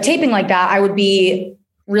like a taping like that, I would be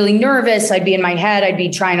really nervous. I'd be in my head. I'd be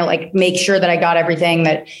trying to like make sure that I got everything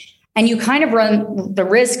and you kind of run the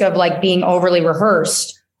risk of like being overly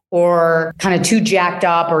rehearsed or kind of too jacked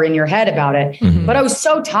up or in your head about it. Mm-hmm. But I was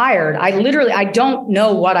so tired. I don't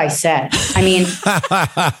know what I said. I mean,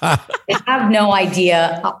 I have no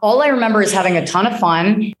idea. All I remember is having a ton of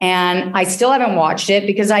fun and I still haven't watched it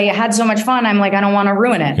because I had so much fun. I'm like, I don't want to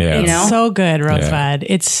ruin it. Yeah. You know? So good, Rosebud.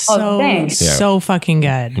 Yeah. It's so fucking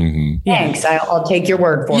good. Mm-hmm. Thanks. I'll take your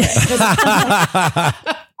word for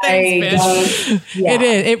it. Thanks, It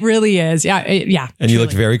is. It really is. Yeah. And truly. You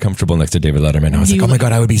looked very comfortable next to David Letterman. I was like, oh my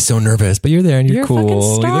God, I would be so nervous, but you're there and you're cool. You're a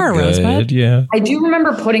fucking star, Rosebud. Yeah. I do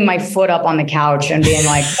remember putting my foot up on the couch and being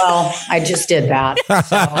like, well, I just did that.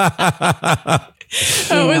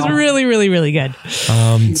 So, it was really, really, really good.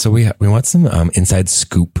 So we want some inside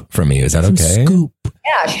scoop from you. Is that okay? Scoop.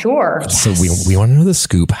 Yeah, sure. Yes. So we want to know the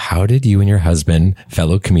scoop. How did you and your husband,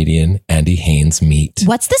 fellow comedian Andy Haynes, meet?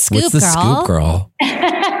 What's the scoop, girl?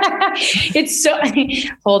 It's so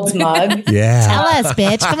holds mug. Yeah. Tell us,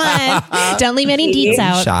 bitch. Come on. Don't leave any deets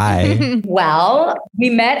out. Shy. Well, we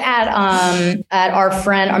met at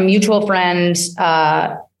our mutual friend.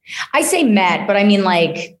 I say met, but I mean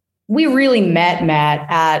like we really met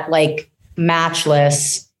at like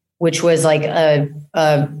Matchless, which was like a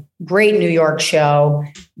great New York show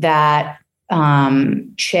that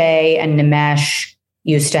Che and Nimesh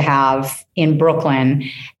used to have in Brooklyn.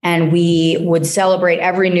 And we would celebrate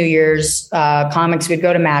every New Year's. Comics would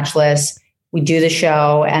go to Matchless, we'd do the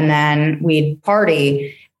show, and then we'd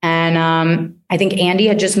party. And I think Andy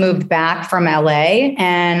had just moved back from LA,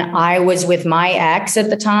 and I was with my ex at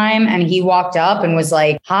the time, and he walked up and was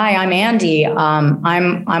like, "Hi, I'm Andy.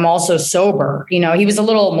 I'm also sober." You know, he was a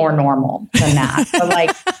little more normal than that, but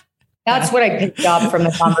like. That's what I picked up from the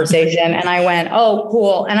conversation. And I went, oh,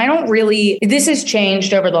 cool. And I don't really, this has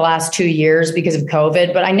changed over the last 2 years because of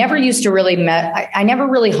COVID, but I never used to really I never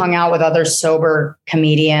really hung out with other sober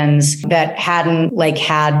comedians that hadn't like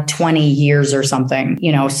had 20 years or something,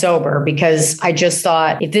 you know, sober, because I just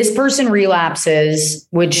thought if this person relapses,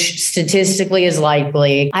 which statistically is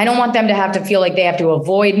likely, I don't want them to have to feel like they have to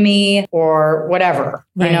avoid me or whatever.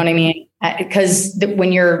 Right. You know what I mean? Because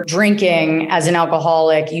when you're drinking as an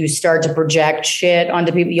alcoholic, you start to project shit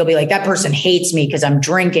onto people. You'll be like, that person hates me because I'm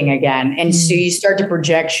drinking again. And so you start to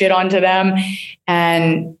project shit onto them,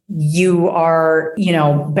 and you are, you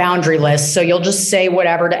know, boundaryless. So you'll just say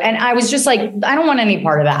whatever. And I was just like, I don't want any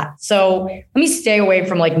part of that. So let me stay away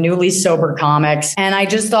from like newly sober comics. And I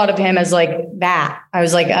just thought of him as like that. I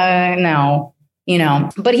was like, no, you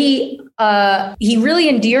know, but he really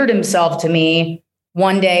endeared himself to me.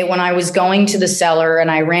 One day when I was going to the cellar and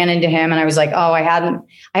I ran into him and I was like, oh, I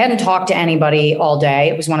hadn't talked to anybody all day.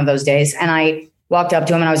 It was one of those days. And I walked up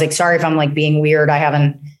to him and I was like, sorry if I'm like being weird.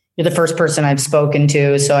 You're the first person I've spoken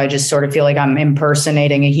to. So I just sort of feel like I'm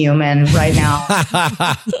impersonating a human right now.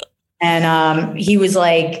 And he was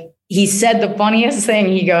like, he said the funniest thing.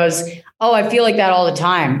 He goes, oh, I feel like that all the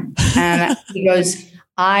time. And he goes,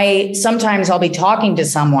 sometimes I'll be talking to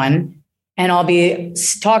someone and I'll be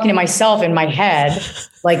talking to myself in my head,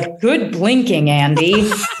 like, good blinking, Andy.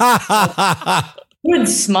 Good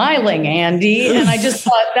smiling, Andy. And I just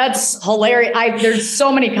thought that's hilarious. There's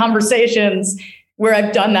so many conversations where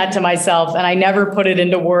I've done that to myself and I never put it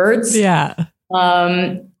into words. Yeah.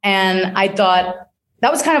 And I thought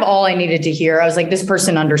that was kind of all I needed to hear. I was like, this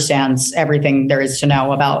person understands everything there is to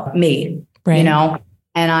know about me, right. You know?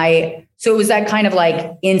 And so it was that kind of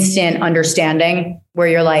like instant understanding where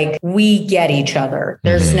you're like, we get each other.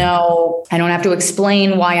 There's I don't have to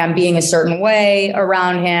explain why I'm being a certain way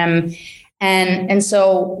around him. And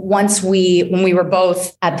so when we were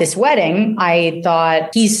both at this wedding, I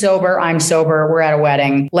thought, he's sober, I'm sober, we're at a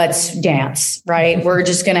wedding, let's dance, right? We're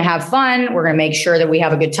just going to have fun. We're going to make sure that we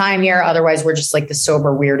have a good time here. Otherwise we're just like the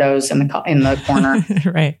sober weirdos in the corner.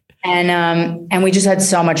 Right. And we just had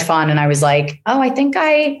so much fun. And I was like, oh, I think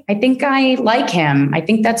I like him. I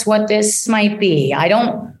think that's what this might be. I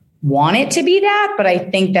don't want it to be that, but I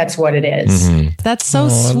think that's what it is. Mm-hmm. That's so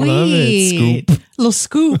sweet. Scoop. Little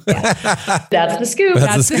scoop. That's the scoop.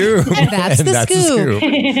 That's the scoop. That's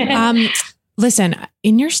the scoop. Listen,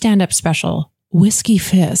 in your stand-up special, Whiskey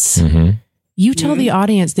Fizz, you tell the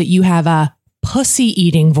audience that you have a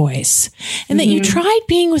pussy-eating voice and that you tried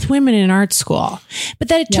being with women in art school, but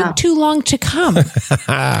that it took too long to come.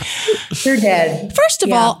 You're dead. First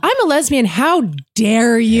of all, I'm a lesbian. How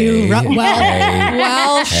dare you? I'm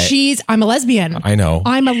a lesbian. I know.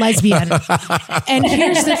 I'm a lesbian. And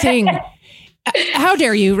here's the thing. How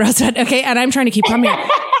dare you, Rosebud? Okay. And I'm trying to keep coming.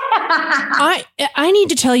 I need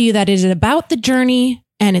to tell you that it is about the journey.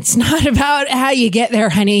 And it's not about how you get there,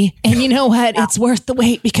 honey. And you know what? It's worth the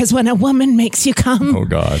wait, because when a woman makes you come, oh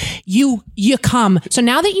God, you come. So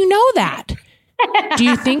now that you know that, do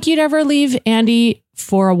you think you'd ever leave Andy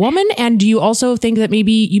for a woman? And do you also think that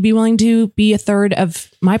maybe you'd be willing to be a third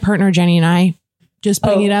of my partner, Jenny, and I? Just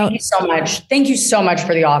putting it out. Thank you so much. Thank you so much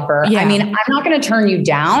for the offer. Yeah. I mean, I'm not going to turn you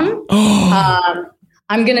down.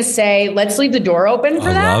 I'm going to say, let's leave the door open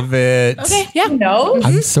for that. I love it. Okay. Yeah. Who knows?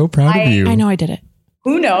 I'm so proud of you. I know I did it.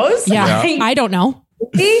 Who knows? Yeah. I don't know.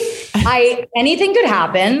 Anything could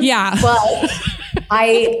happen. Yeah. But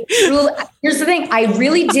here's the thing. I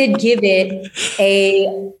really did give it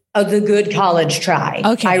the good college try.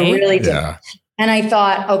 Okay. I really did. Yeah. And I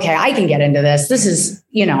thought, okay, I can get into this. This is,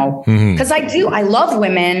 because I love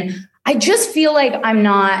women. I just feel like I'm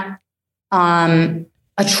not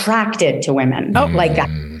attracted to women like that.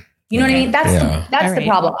 You know what I mean? That's the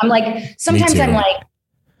problem. I'm like, sometimes I'm like,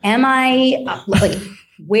 am I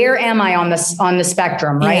where am I on the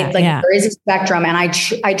spectrum? Right. There is a spectrum, and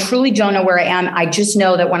I truly don't know where I am. I just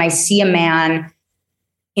know that when I see a man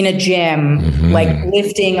in a gym, like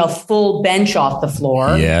lifting a full bench off the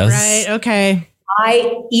floor. Yes. Right. Okay.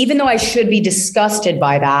 Even though I should be disgusted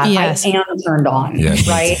by that, I am turned on. Yes.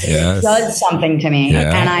 Right. Yes. It does something to me.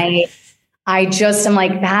 And I just am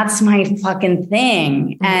like, that's my fucking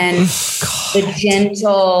thing. And the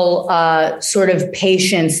gentle sort of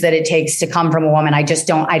patience that it takes to come from a woman. I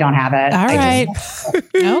don't have it. All right.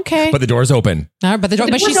 Okay. But the door's open. But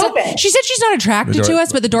she said she's not attracted to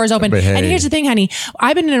us, but the door's open. But hey. And here's the thing, honey.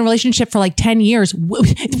 I've been in a relationship for like 10 years.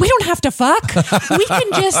 We don't have to fuck. We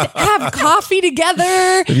can just have coffee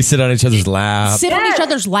together. Maybe sit on each other's lap. On each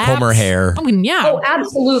other's laps. Comb her hair. I mean, yeah. Oh,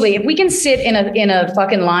 absolutely. If we can sit in a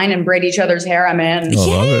fucking line and braid each other's hair, I'm in. I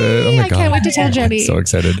love it. Oh my God. I can't wait to tell Jenny. I'm so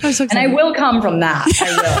excited. And I will come from that.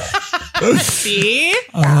 I will. See?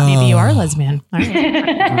 Maybe you are a lesbian. All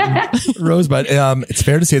right. Rosebud, it's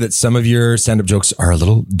fair to say that some of your stand-up jokes are a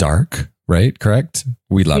little dark, right? Correct?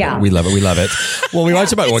 We love it. We love it. We love it. Well, we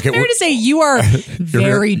watched about it's fair to say you are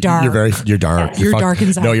very dark. You're dark. You're dark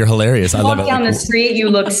inside. No, you're hilarious. I love it. Walk down the street, you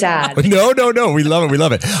look sad. No. We love it. We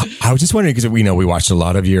love it. I was just wondering, because we watched a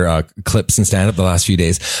lot of your clips and stand-up the last few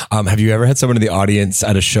days. Have you ever had someone in the audience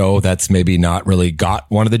at a show that's maybe not really got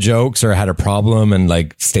one of the jokes or had a problem and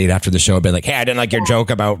like stayed after the show and been like, hey, I didn't like your joke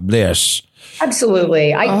about this?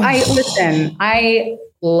 Absolutely. I listen, I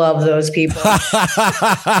love those people.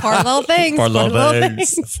 Poor little things. Poor little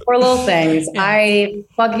things. Yeah. I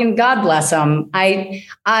fucking God bless them. It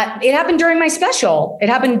happened during my special.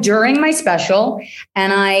 And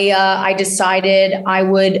I decided I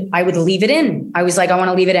would leave it in. I was like, I want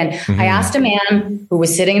to leave it in. Mm-hmm. I asked a man who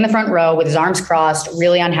was sitting in the front row with his arms crossed,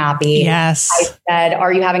 really unhappy. Yes. I said,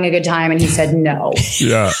 are you having a good time? And he said, no.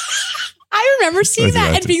 Yeah. I remember seeing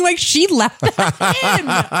that and being like, she left that in.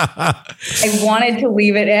 I wanted to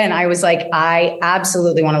leave it in. I was like, I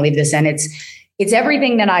absolutely want to leave this in. It's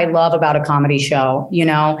everything that I love about a comedy show. You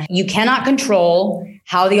know, you cannot control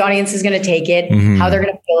how the audience is going to take it, how they're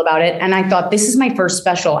going to feel about it. And I thought, this is my first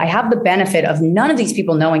special. I have the benefit of none of these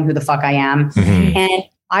people knowing who the fuck I am. And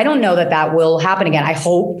I don't know that will happen again. I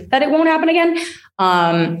hope that it won't happen again.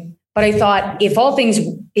 But I thought,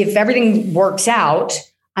 if everything works out,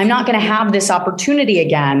 I'm not going to have this opportunity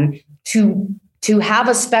again to have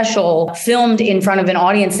a special filmed in front of an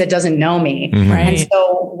audience that doesn't know me. Right. And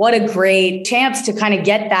so what a great chance to kind of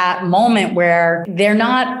get that moment where they're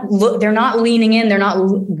not leaning in. They're not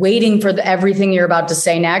waiting for everything you're about to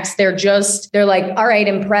say next. They're like, all right,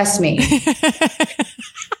 impress me.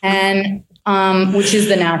 And which is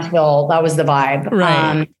the Nashville. That was the vibe.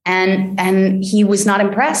 Right. And he was not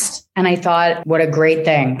impressed. And I thought, what a great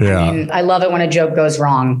thing. Yeah. I mean, I love it when a joke goes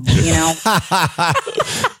wrong, you know?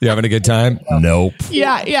 You having a good time? Nope.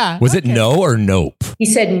 Yeah. Was it no or nope? He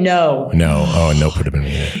said no. No. Oh, nope would have been me.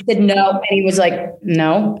 He said no. And he was like,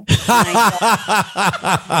 no. Thought,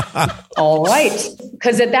 all right.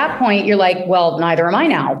 Because at that point, you're like, well, neither am I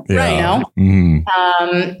now. Yeah. You know?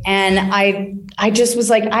 And I just was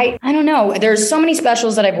like, I don't know. There's so many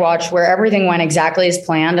specials that I've watched where everything went exactly as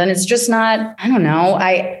planned. And it's just not, I don't know.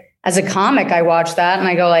 As a comic, I watch that and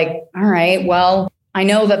I go like, all right, well, I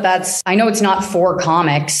know it's not for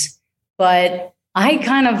comics, but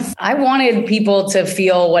I wanted people to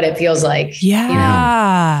feel what it feels like. Yeah. You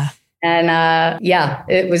know? And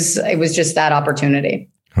it was just that opportunity.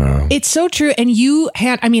 Wow. It's so true. And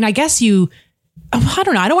I guess you, I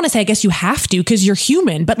don't know. I don't want to say I guess you have to because you're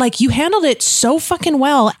human, but like you handled it so fucking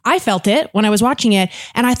well. I felt it when I was watching it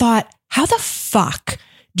and I thought, how the fuck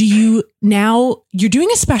do you now, you're doing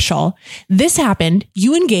a special. This happened.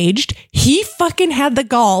 You engaged. He fucking had the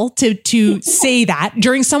gall to say that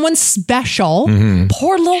during someone's special.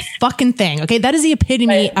 Poor little fucking thing. Okay. That is the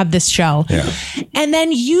epitome of this show. Yeah. And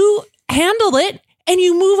then you handle it and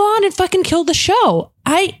you move on and fucking kill the show.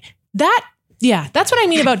 That's what I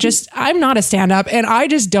mean about just, I'm not a stand-up and I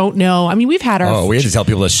just don't know. I mean, we've had our... we had to tell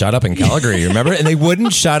people to shut up in Calgary, remember? And they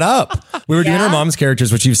wouldn't shut up. We were doing our mom's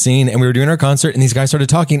characters, which you've seen, and we were doing our concert and these guys started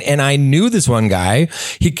talking and I knew this one guy.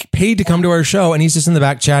 He paid to come to our show and he's just in the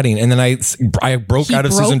back chatting. And then I broke out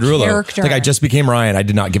of Susan Derulo. Character. Like I just became Ryan. I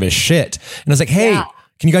did not give a shit. And I was like, hey,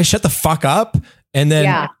 can you guys shut the fuck up? And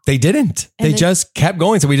then they didn't. They just kept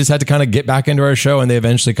going. So we just had to kind of get back into our show and they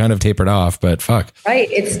eventually kind of tapered off. But fuck. Right.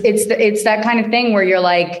 It's that kind of thing where you're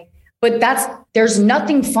like, but there's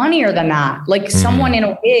nothing funnier than that. Like someone in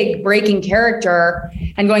a wig breaking character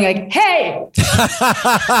and going like, hey, what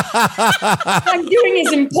I'm doing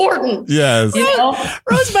is important. Yes. You know?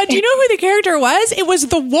 Rosebud, do you know who the character was? It was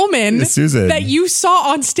the woman Susan that you saw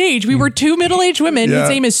on stage. We were two middle-aged women. His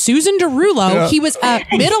name is Susan Derulo. Yeah. He was a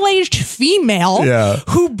middle-aged female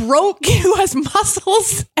who has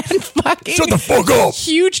muscles and fucking shut the fuck up.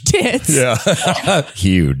 Huge tits. Yeah.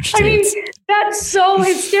 Huge tits. I mean, that's so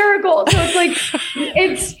hysterical. So it's like,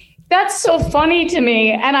 That's so funny to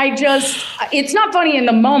me. And it's not funny in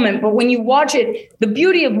the moment, but when you watch it, the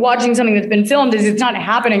beauty of watching something that's been filmed is it's not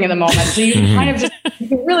happening in the moment. So you kind of just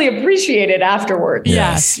you really appreciate it afterwards.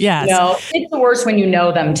 Yes. It's the worst when you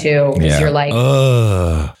know them too. Because you're like,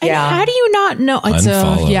 how do you not know? It's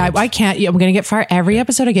I can't. I'm going to get fired. Every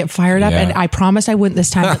episode I get fired up, and I promised I wouldn't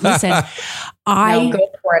this time. But listen, no, go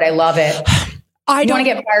for it. I love it. I don't want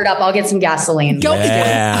to get fired up. I'll get some gasoline.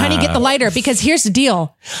 Honey, get the lighter, because here's the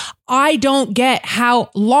deal. I don't get how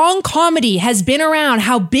long comedy has been around,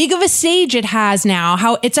 how big of a stage it has now,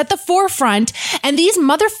 how it's at the forefront. And these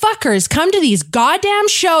motherfuckers come to these goddamn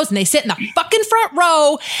shows and they sit in the fucking front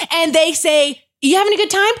row and they say, "You having a good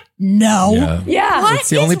time?" No. Yeah. It's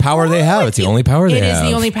the only power they have. It's the only power they have. It is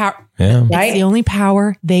the only power. Yeah. It's the only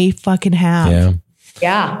power they fucking have. Yeah.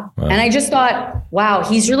 Yeah. Wow. And I just thought, wow,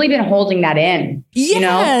 he's really been holding that in.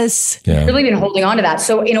 Yes. You know? He's really been holding on to that.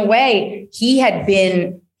 So in a way, he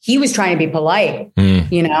was trying to be polite,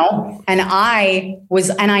 you know, and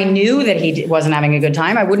I knew that he wasn't having a good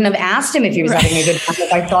time. I wouldn't have asked him if he was having a good time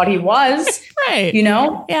if I thought he was, right. You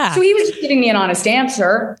know? Yeah. So he was just giving me an honest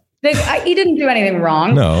answer. He didn't do anything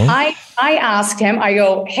wrong. No. I asked him, I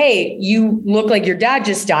go, "Hey, you look like your dad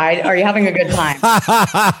just died. Are you having a good time?"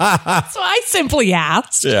 So I simply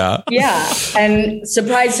asked. Yeah. Yeah. And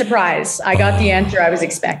surprise, surprise, I got the answer I was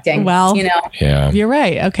expecting. Well, you know, yeah, you're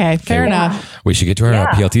right. Okay. Fair enough. We should get to our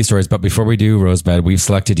PLT stories. But before we do, Rosebud, we've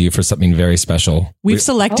selected you for something very special. We've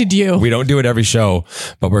selected you. We don't do it every show,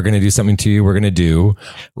 but we're going to do something to you. We're going to do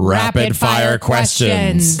rapid fire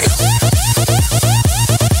questions.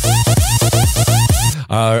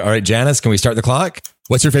 All right, Janice, can we start the clock?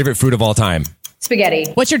 What's your favorite food of all time?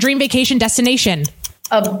 Spaghetti. What's your dream vacation destination?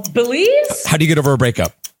 Belize? How do you get over a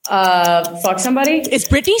breakup? Fuck somebody. Is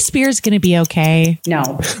Britney Spears going to be okay?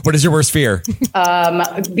 No. What is your worst fear?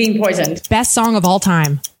 Being poisoned. Best song of all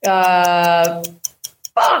time? Fuck.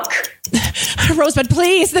 Rosebud,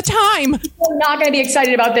 please, the time. I'm not going to be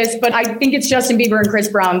excited about this, but I think it's Justin Bieber and Chris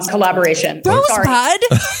Brown's collaboration. Rosebud.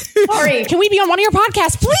 Sorry. Can we be on one of your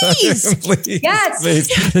podcasts, please? Please. Yes.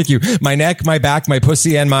 Please. Thank you. My neck, my back, my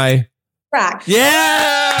pussy, and my... Crack.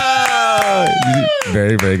 Yeah!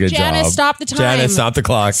 Very, very good job. Janice, stop the time. Janice, stop the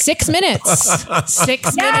clock. 6 minutes.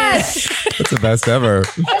 6 minutes. That's the best ever.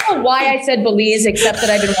 I don't know why I said Belize, except that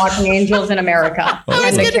I've been watching Angels in America.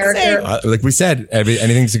 And the character... like we said,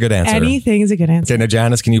 anything's a good answer. Anything's a good answer. Okay, now,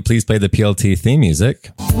 Janice, can you please play the PLT theme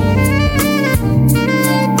music?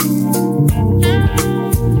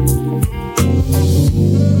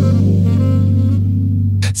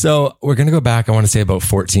 So we're going to go back, I want to say about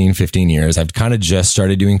 14, 15 years. I've kind of just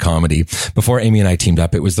started doing comedy. Before Amy and I teamed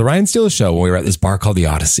up, it was the Ryan Steele show when we were at this bar called the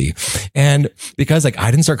Odyssey. And because I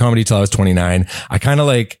didn't start comedy till I was 29, I kind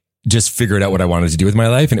of just figured out what I wanted to do with my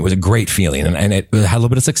life. And it was a great feeling. And it had a little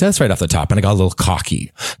bit of success right off the top. And I got a little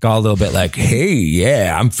cocky, got a little bit like, hey,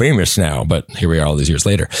 yeah, I'm famous now. But here we are all these years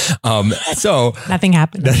later. So nothing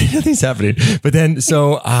happened. Nothing's happening. But then,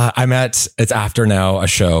 so it's after now a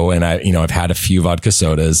show, and I've had a few vodka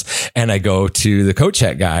sodas, and I go to the coat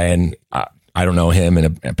check guy, and I don't know him,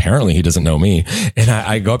 and apparently he doesn't know me. And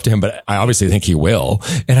I go up to him, but I obviously think he will.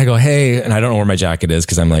 And I go, "Hey," and I don't know where my jacket is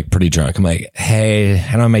because I'm pretty drunk. I'm like, "Hey,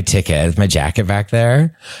 I don't have my ticket. Is my jacket back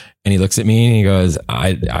there?" And he looks at me and he goes,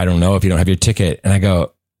 I don't know if you don't have your ticket. And I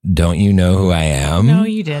go, "Don't you know who I am?" No,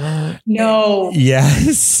 you didn't. No.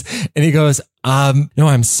 Yes. And he goes, "No,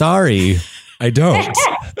 I'm sorry. I don't."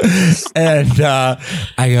 And I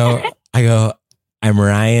go, "I'm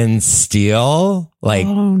Ryan Steele.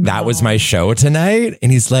 That was my show tonight."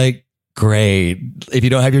 And he's like, "Great. If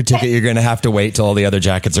you don't have your ticket, you're going to have to wait till all the other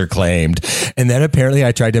jackets are claimed." And then apparently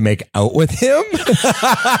I tried to make out with him.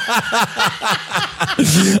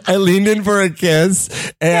 I leaned in for a kiss,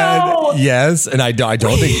 and yes. And I don't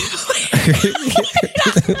think...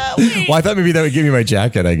 Well, I thought maybe that would give me my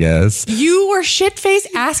jacket, I guess. You were shit-faced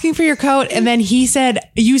asking for your coat, and then you said,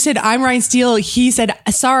 "I'm Ryan Steele." He said,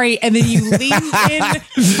 "Sorry." And then you leaned in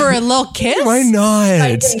for a little kiss. Why not?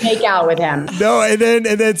 I didn't make out with him. No, and then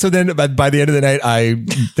by the end of the night, I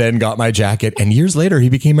then got my jacket, and years later, he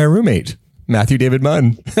became my roommate. Matthew David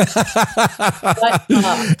Munn.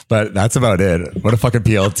 But that's about it. What a fucking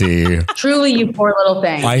PLT. Truly, you poor little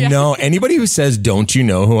thing. I know. Anybody who says, "Don't you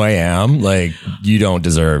know who I am?" You don't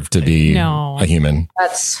deserve to be a human.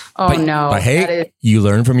 That's, no. But hey, you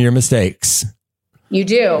learn from your mistakes. You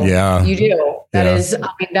do. Yeah. You do.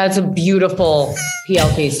 That's a beautiful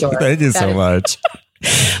PLT story. Thank you so much.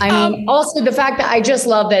 Also the fact that I just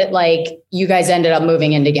love that, you guys ended up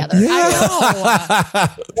moving in together. Yeah. I know.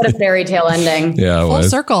 What a fairy tale ending. Yeah, full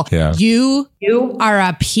circle. Yeah. You are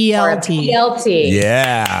a PLT. PLT.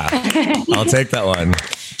 Yeah. I'll take that one.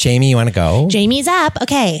 Jamie, you want to go? Jamie's up.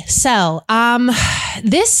 Okay. So,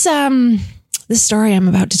 this story I'm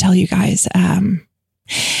about to tell you guys,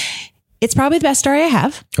 it's probably the best story I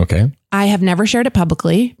have. Okay. I have never shared it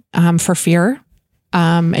publicly, for fear.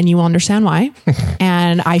 And you will understand why.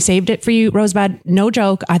 And I saved it for you, Rosebud. No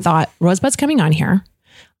joke. I thought Rosebud's coming on here.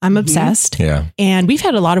 I'm obsessed. Yeah. And we've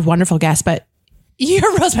had a lot of wonderful guests, but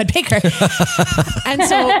you're Rosebud Baker. And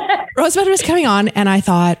so Rosebud was coming on and I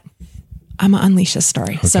thought, I'm going to unleash this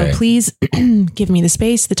story. Okay. So please give me the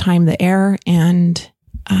space, the time, the air, and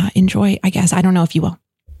enjoy, I guess. I don't know if you will.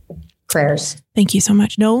 Prayers. Thank you so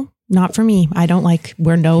much. No, not for me. I don't like,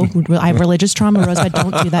 I have religious trauma. Rosebud,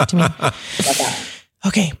 don't do that to me.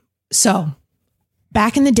 Okay. So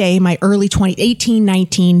back in the day, my early 18,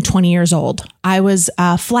 19, 20 years old, I was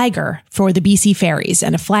a flagger for the BC ferries.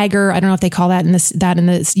 And a flagger, I don't know if they call that in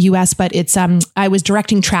the US, but it's, I was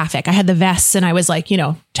directing traffic. I had the vests and I was like,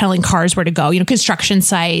 telling cars where to go, construction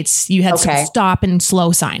sites, you had some stop and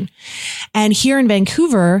slow sign. And here in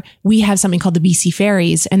Vancouver, we have something called the BC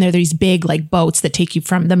ferries. And they're these big like boats that take you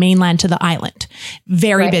from the mainland to the island.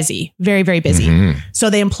 Very busy, very, very busy. Mm-hmm.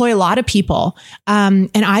 So they employ a lot of people.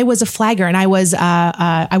 And I was a flagger and I was,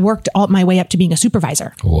 I worked all my way up to being a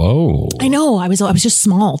supervisor. Whoa. I know. I was just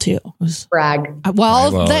small too. Brag.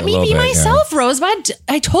 Well, let me be myself, Rosebud.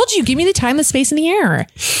 I told you, give me the time, the space, and the air.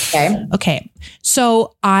 Okay.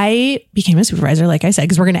 So I became a supervisor, like I said,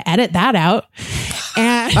 because we're going to edit that out.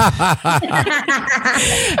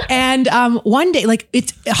 And one day, like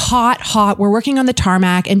it's hot. We're working on the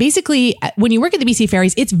tarmac. And basically, when you work at the BC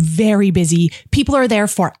ferries, it's very busy. People are there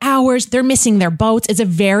for hours. They're missing their boats. It's a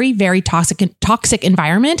very, very toxic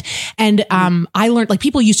environment. And I learned, like,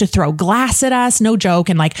 people used to throw glass at us, no joke.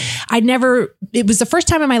 And like, it was the first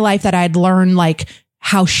time in my life that I'd learned like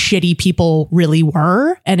how shitty people really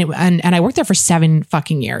were. And I worked there for 7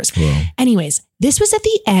 fucking years. Whoa. Anyways, this was at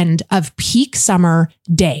the end of peak summer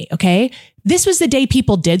day. Okay. This was the day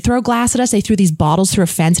people did throw glass at us. They threw these bottles through a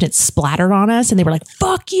fence and it splattered on us. And they were like,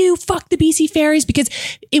 fuck you, fuck the BC ferries, because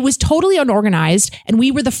it was totally unorganized. And we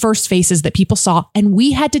were the first faces that people saw. And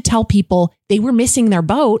we had to tell people they were missing their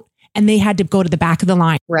boat and they had to go to the back of the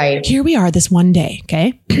line. Right. Here we are this one day.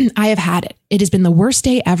 Okay. I have had it. It has been the worst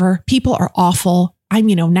day ever. People are awful. I'm,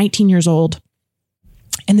 19 years old.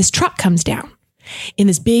 And this truck comes down in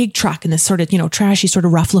this big truck and this sort of, trashy, sort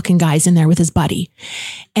of rough looking guy's in there with his buddy.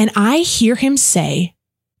 And I hear him say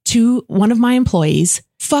to one of my employees,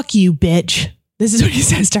 fuck you, bitch. This is what he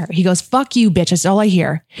says to her. He goes, fuck you, bitch. That's all I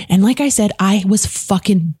hear. And like I said, I was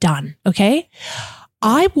fucking done. Okay.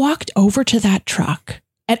 I walked over to that truck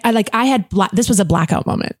and this was a blackout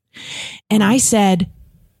moment. And I said,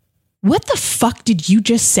 what the fuck did you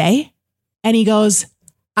just say? And he goes,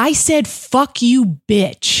 I said, fuck you,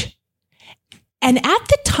 bitch. And at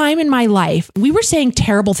the time in my life, we were saying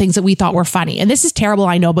terrible things that we thought were funny. And this is terrible,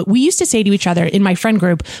 I know, but we used to say to each other in my friend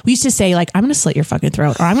group, we used to say like, I'm going to slit your fucking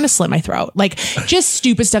throat, or I'm going to slit my throat. Like just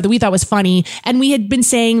stupid stuff that we thought was funny. And we had been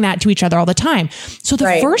saying that to each other all the time. So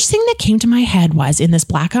the first thing that came to my head was, in this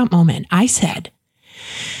blackout moment, I said,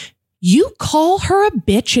 you call her a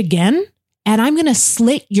bitch again, and I'm going to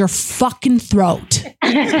slit your fucking throat.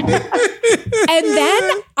 And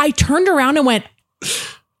then I turned around and went,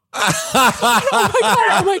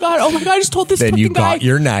 oh my God. I just told this then fucking you guy. got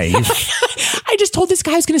your knife. I just told this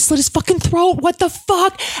guy I was going to slit his fucking throat. What the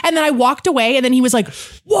fuck? And then I walked away and then he was like,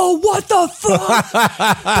 whoa, what the fuck?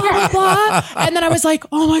 Blah, blah, blah. And then I was like,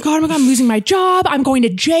 oh my God, I'm losing my job. I'm going to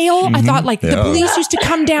jail. I thought like the police used to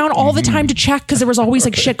come down all the time to check because there was always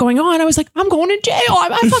like shit going on. I was like, I'm going to jail.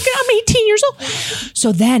 I'm 18 years old.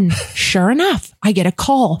 So then sure enough, I get a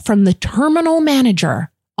call from the terminal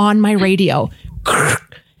manager on my radio.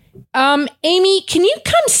 Amy, can you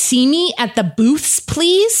come see me at the booths,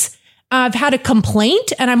 please? I've had a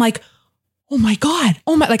complaint. And I'm like, oh my God.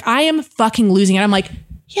 Like I am fucking losing it. I'm like,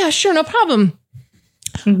 yeah, sure. No problem.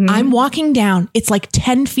 Mm-hmm. I'm walking down. It's like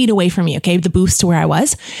 10 feet away from me. Okay. The booths to where I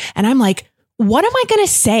was. And I'm like, what am I going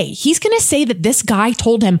to say? He's going to say that this guy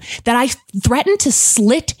told him that I threatened to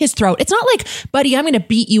slit his throat. It's not like, buddy, I'm going to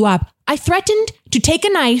beat you up. I threatened to take a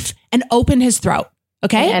knife and open his throat.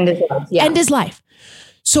 Okay. End his life. Yeah. End his life.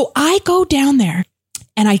 So I go down there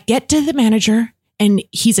and I get to the manager and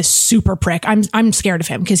he's a super prick. I'm scared of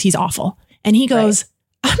him because he's awful. And he goes,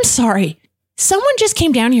 I'm sorry. Someone just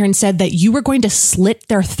came down here and said that you were going to slit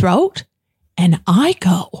their throat. And I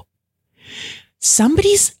go,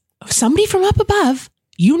 somebody from up above,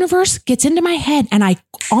 universe gets into my head. And I,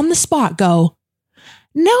 on the spot, go,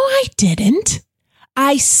 no, I didn't.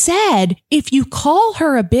 I said, if you call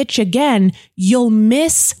her a bitch again, you'll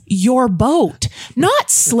miss your boat, not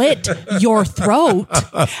slit your throat.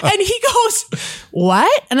 And he goes,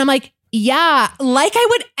 what? And I'm like, yeah, like I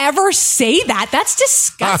would ever say that. That's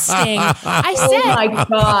disgusting. I said, oh my God.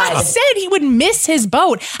 I said he would miss his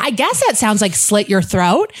boat. I guess that sounds like slit your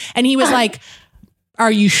throat. And he was like,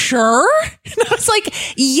 are you sure? And I was like,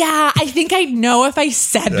 yeah, I think I'd know if I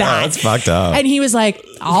said that. That's fucked up. And he was like,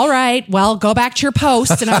 all right, well, go back to your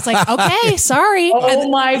post. And I was like, okay, sorry. Oh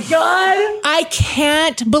my God. I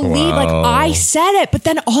can't believe like I said it, but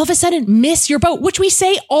then all of a sudden miss your boat, which we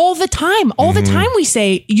say all the time. All the time we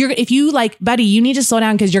say, if you like, buddy, you need to slow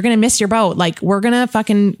down because you're going to miss your boat. Like we're going to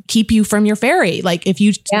fucking keep you from your ferry. Like if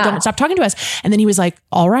you don't stop talking to us. And then he was like,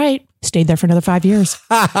 all right. Stayed there for another 5 years.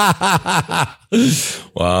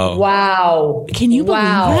 Wow. Can you believe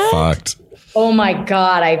that? Fucked. Oh my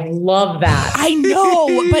God. I love that. I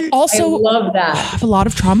know, but also I love that. I have a lot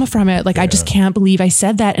of trauma from it. Like I just can't believe I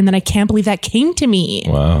said that. And then I can't believe that came to me.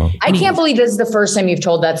 Wow. I can't believe this is the first time you've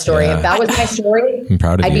told that story. If that was my story, I'm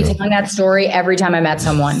proud of I'd you. be telling that story every time I met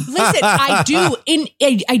someone. Listen, I do.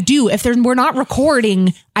 I do. If we're not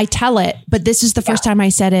recording, I tell it. But this is the first time I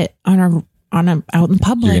said it out in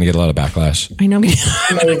public. You're gonna get a lot of backlash. I know.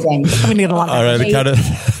 Amazing. I'm gonna get a lot of All right,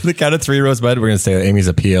 the count of three, Rosebud. We're gonna say that Amy's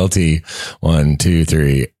a PLT. 1, 2,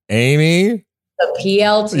 3. Amy, The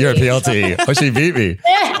PLT. you're a PLT. Oh, she beat me.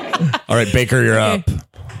 All right, Baker, you're up.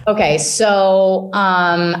 Okay, so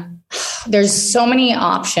there's so many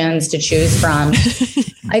options to choose from.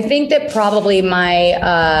 I think that probably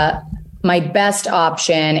my best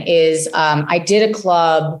option is I did a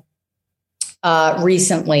club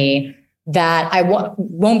recently that I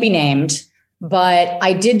won't be named, but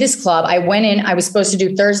I did this club. I went in, I was supposed to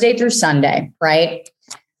do Thursday through Sunday, right?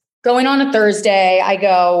 Going on a Thursday, I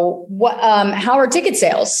go, "What? How are ticket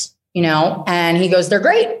sales?" You know, and he goes, "They're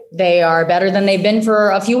great. They are better than they've been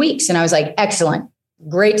for a few weeks." And I was like, "Excellent,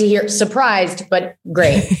 great to hear." Surprised, but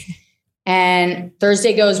great. And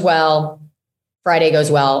Thursday goes well. Friday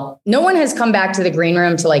goes well. No one has come back to the green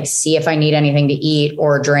room to like see if I need anything to eat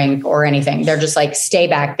or drink or anything. They're just like, stay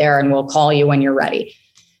back there and we'll call you when you're ready.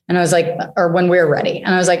 And I was like, or when we're ready.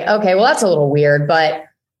 And I was like, okay, well, that's a little weird, but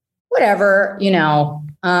whatever, you know.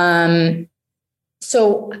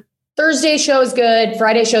 So Thursday show is good.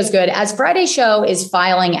 Friday show is good. As Friday show is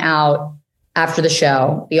filing out after the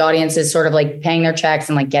show, the audience is sort of like paying their checks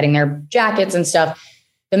and like getting their jackets and stuff.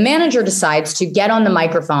 The manager decides to get on the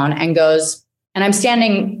microphone and goes, and I'm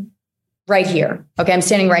standing right here. Okay. I'm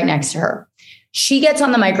standing right next to her. She gets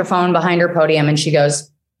on the microphone behind her podium and she goes,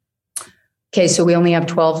 okay, so we only have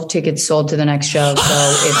 12 tickets sold to the next show.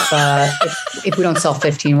 So if we don't sell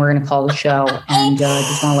 15, we're going to call the show. And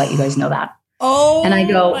just want to let you guys know that. Oh, and I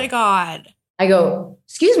go, my God. I go,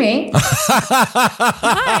 excuse me.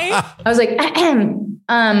 Hi. I was like,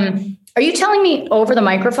 are you telling me over the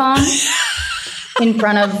microphone in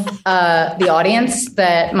front of the audience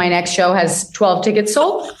that my next show has 12 tickets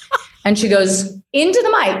sold? And she goes, into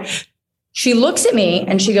the mic. She looks at me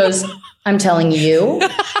and she goes, I'm telling you,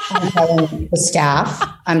 I'm telling the staff,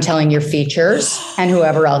 I'm telling your features and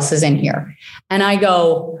whoever else is in here. And I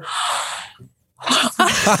go,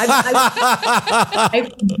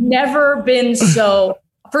 I've never been so,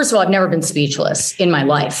 first of all, I've never been speechless in my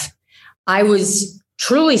life. I was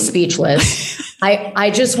truly speechless.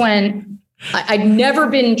 I just went, I'd never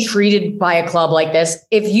been treated by a club like this.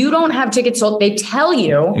 If you don't have tickets sold, they tell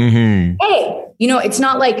you, hey, you know, it's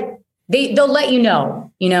not like they'll let you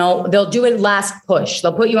know, they'll do it last push.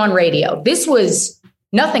 They'll put you on radio. This was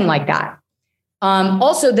nothing like that.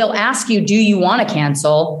 Also, they'll ask you, do you want to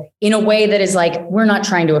cancel in a way that is like, we're not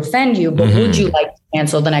trying to offend you, but would you like to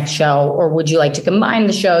cancel the next show? Or would you like to combine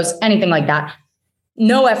the shows? Anything like that.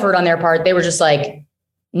 No effort on their part. They were just like,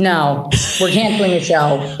 no, we're canceling the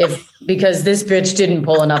show because this bitch didn't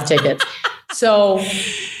pull enough tickets. So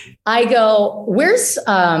I go, where's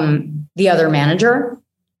the other manager?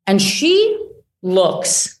 And she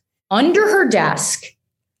looks under her desk.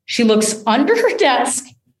 She looks under her desk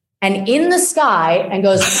and in the sky and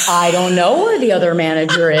goes, I don't know where the other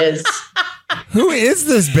manager is. Who is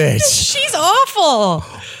this bitch? She's awful.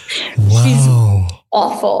 Wow. She's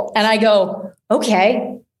awful. And I go,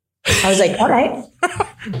 okay. I was like, all right.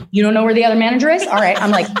 You don't know where the other manager is? All right.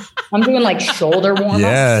 I'm doing like shoulder warm-ups.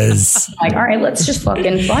 Yes. Like, all right, let's just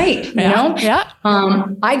fucking fight, you know? Yeah.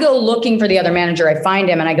 I go looking for the other manager. I find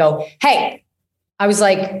him and I go, hey, I was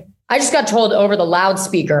like, I just got told over the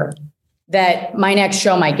loudspeaker that my next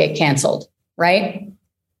show might get canceled. Right.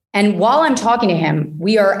 And while I'm talking to him,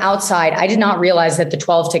 we are outside. I did not realize that the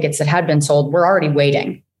 12 tickets that had been sold were already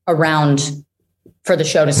waiting around for the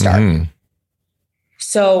show to start.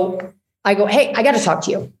 So I go, hey, I got to talk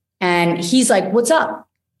to you. And he's like, what's up?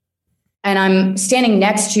 And I'm standing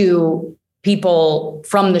next to people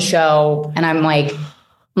from the show. And I'm like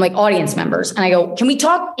audience members. And I go, can we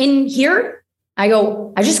talk in here? I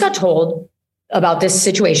go, I just got told about this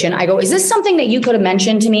situation. I go, is this something that you could have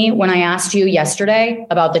mentioned to me when I asked you yesterday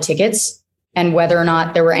about the tickets and whether or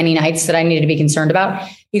not there were any nights that I needed to be concerned about?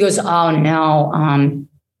 He goes, oh no.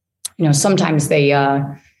 Sometimes they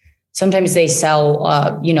sell,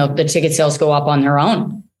 the ticket sales go up on their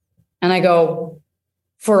own. And I go,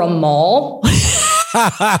 for a mall?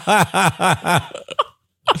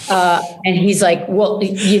 And he's like, well,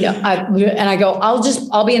 and I go,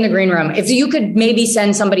 I'll be in the green room. If you could maybe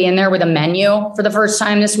send somebody in there with a menu for the first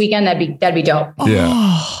time this weekend, that'd be dope.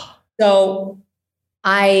 Yeah. So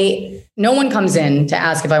no one comes in to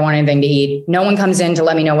ask if I want anything to eat. No one comes in to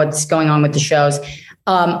let me know what's going on with the shows.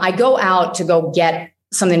 I go out to go get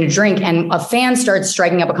something to drink, and a fan starts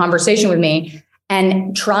striking up a conversation with me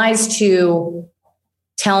and tries to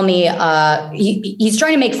tell me, he's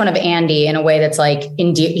trying to make fun of Andy in a way that's like,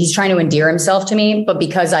 he's trying to endear himself to me. But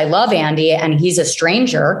because I love Andy and he's a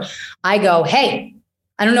stranger, I go, hey,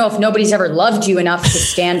 I don't know if nobody's ever loved you enough to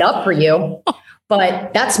stand up for you,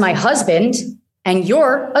 but that's my husband and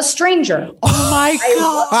you're a stranger. Oh my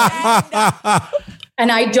God.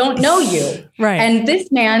 And I don't know you. Right. And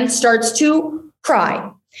this man starts to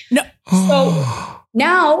cry. No. So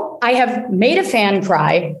now I have made a fan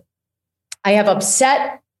cry. I have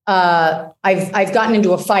upset. I've gotten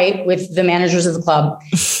into a fight with the managers of the club,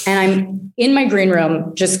 and I'm in my green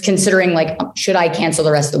room just considering, like, should I cancel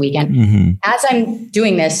the rest of the weekend? Mm-hmm. As I'm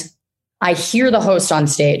doing this, I hear the host on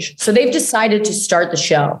stage. So they've decided to start the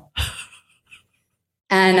show.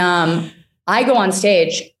 And I go on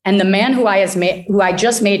stage, and the man who I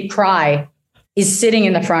just made cry is sitting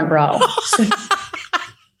in the front row.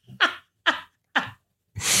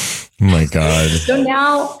 Oh my God. So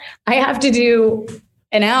now I have to do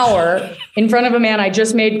an hour in front of a man I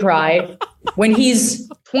just made cry when he's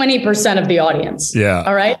 20% of the audience. Yeah.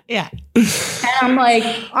 All right. Yeah. And I'm like,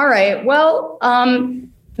 all right, well,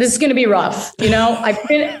 this is going to be rough. I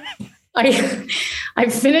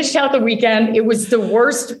finished out the weekend. It was the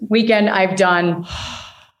worst weekend I've done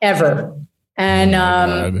ever. And,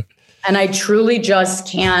 and I truly just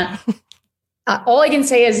can't. All I can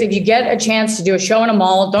say is, if you get a chance to do a show in a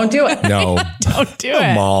mall, don't do it. No, don't do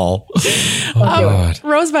it. Mall. Oh, God.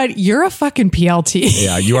 Rosebud, you're a fucking PLT.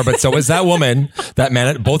 Yeah, you are. But so is that woman.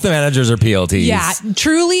 Both the managers are PLTs. Yeah,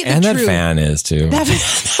 truly. And that fan is too. That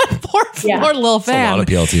poor little fan. That's a lot of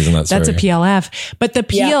PLTs in that story. That's a PLF. But the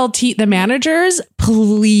PLT, the managers,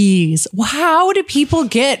 please. How do people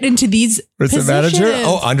get into these positions? The manager?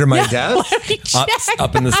 Oh, under my desk?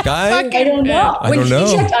 Up in the sky? I don't know. When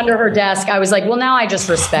she checked under her desk, I was like, well, now I just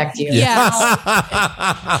respect you. Yeah.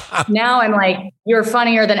 Now I'm like, you're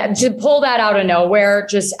funnier than, to pull that out of nowhere,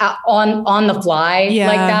 just on the fly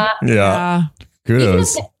like that. Yeah.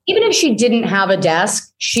 Kudos. Even if she didn't have a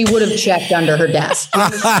desk, she would have checked under her desk.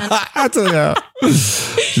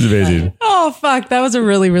 She's amazing. Oh, fuck. That was a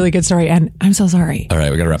really, really good story. And I'm so sorry. All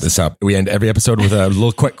right, we got to wrap this up. We end every episode with a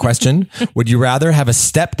little quick question. Would you rather have a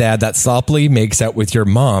stepdad that sloppily makes out with your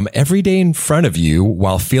mom every day in front of you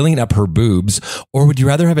while feeling up her boobs? Or would you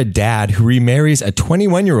rather have a dad who remarries a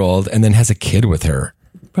 21-year-old and then has a kid with her?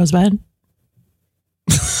 Rosebud?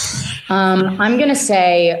 I'm going to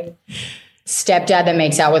say stepdad that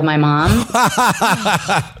makes out with my mom.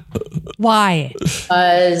 Why?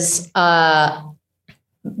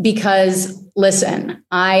 Because listen,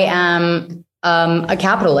 I am a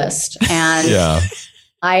capitalist, and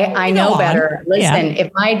I know better. Listen,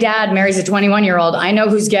 if my dad marries a 21-year-old, I know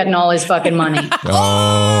who's getting all his fucking money.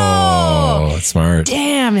 Oh, smart.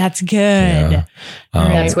 Damn, that's good. Yeah.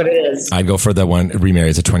 That's what it is. I'd go for the one who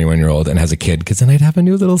remarries a 21-year-old and has a kid, because then I'd have a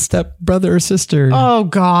new little step brother or sister. Oh,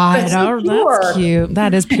 God. That's cute.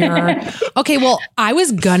 That is pure. Okay, well, I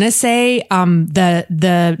was gonna say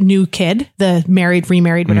the new kid, the remarried,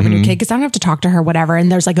 whatever new kid, because I don't have to talk to her, whatever. And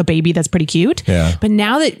there's like a baby that's pretty cute. Yeah. But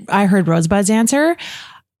now that I heard Rosebud's answer,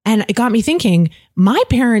 and it got me thinking, my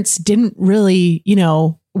parents didn't really,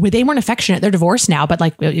 they weren't affectionate. They're divorced now, but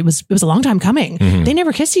like it was a long time coming. Mm-hmm. They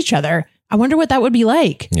never kissed each other. I wonder what that would be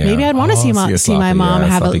like. Yeah. Maybe I'd want to see my mom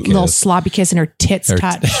have a little sloppy kiss and her tits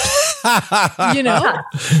touched. That's kind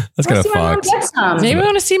of fucked. Maybe I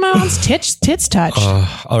want to see my mom's tits touched.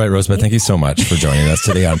 All right, Rosebud, thank you so much for joining us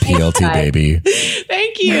today on PLT Baby.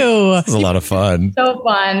 Thank you. It was a lot of fun. So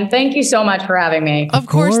fun. Thank you so much for having me. Of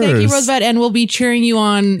course. Thank you, Rosebud. And we'll be cheering you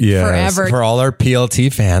on forever. For all our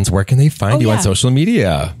PLT fans, where can they find you on social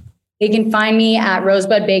media? They can find me at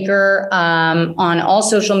Rosebud Baker on all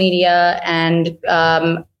social media, and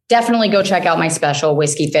definitely go check out my special,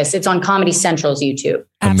 Whiskey Fist. It's on Comedy Central's YouTube.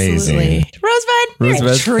 Amazing. Rosebud, thank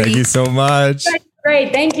you so much.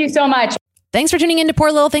 Great. Thank you so much. Thanks for tuning in to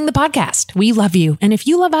Poor Little Thing, the podcast. We love you. And if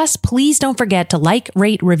you love us, please don't forget to like,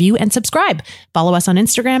 rate, review, and subscribe. Follow us on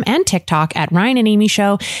Instagram and TikTok at Ryan and Amy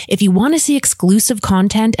Show. If you want to see exclusive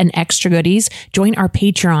content and extra goodies, join our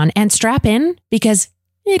Patreon and strap in because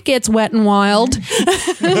it gets wet and wild.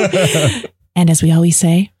 And as we always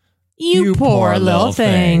say, you poor little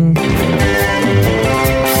thing.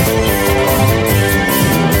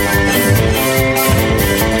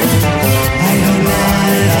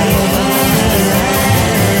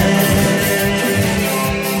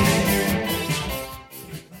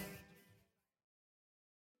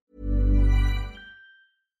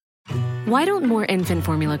 Why don't more infant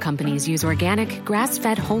formula companies use organic,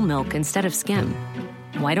 grass-fed whole milk instead of skim?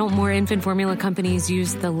 Why don't more infant formula companies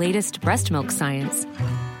use the latest breast milk science?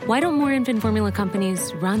 Why don't more infant formula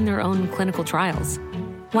companies run their own clinical trials?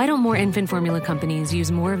 Why don't more infant formula companies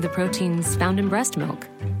use more of the proteins found in breast milk?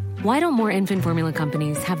 Why don't more infant formula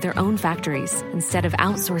companies have their own factories instead of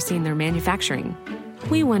outsourcing their manufacturing?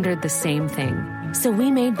 We wondered the same thing. So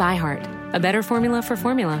we made ByHeart, a better formula for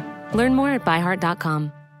formula. Learn more at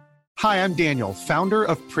byheart.com. Hi, I'm Daniel, founder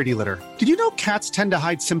of Pretty Litter. Did you know cats tend to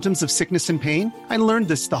hide symptoms of sickness and pain? I learned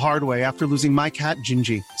this the hard way after losing my cat,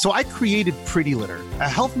 Gingy. So I created Pretty Litter, a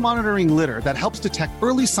health monitoring litter that helps detect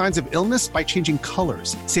early signs of illness by changing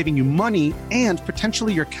colors, saving you money and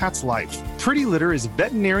potentially your cat's life. Pretty Litter is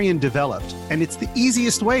veterinarian developed, and it's the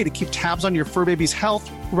easiest way to keep tabs on your fur baby's health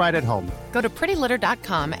right at home. Go to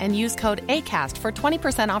prettylitter.com and use code ACAST for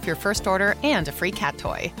 20% off your first order and a free cat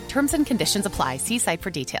toy. Terms and conditions apply. See site for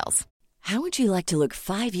details. How would you like to look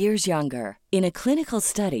 5 years younger? In a clinical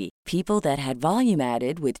study, people that had volume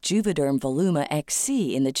added with Juvederm Voluma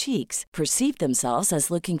XC in the cheeks perceived themselves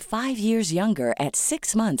as looking 5 years younger at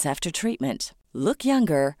 6 months after treatment. Look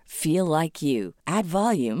younger, feel like you. Add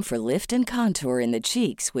volume for lift and contour in the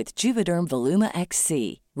cheeks with Juvederm Voluma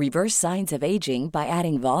XC. Reverse signs of aging by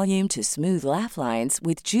adding volume to smooth laugh lines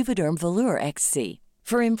with Juvederm Volure XC.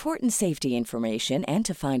 For important safety information and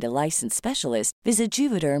to find a licensed specialist, visit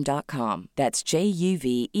Juvederm.com. That's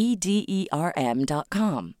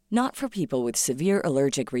JUVEDERM.com. Not for people with severe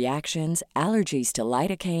allergic reactions, allergies to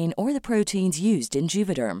lidocaine, or the proteins used in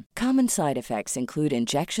Juvederm. Common side effects include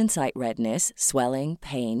injection site redness, swelling,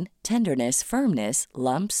 pain, tenderness, firmness,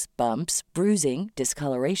 lumps, bumps, bruising,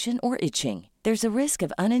 discoloration, or itching. There's a risk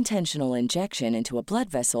of unintentional injection into a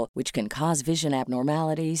blood vessel, which can cause vision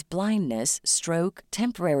abnormalities, blindness, stroke,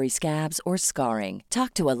 temporary scabs, or scarring.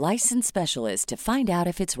 Talk to a licensed specialist to find out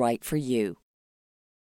if it's right for you.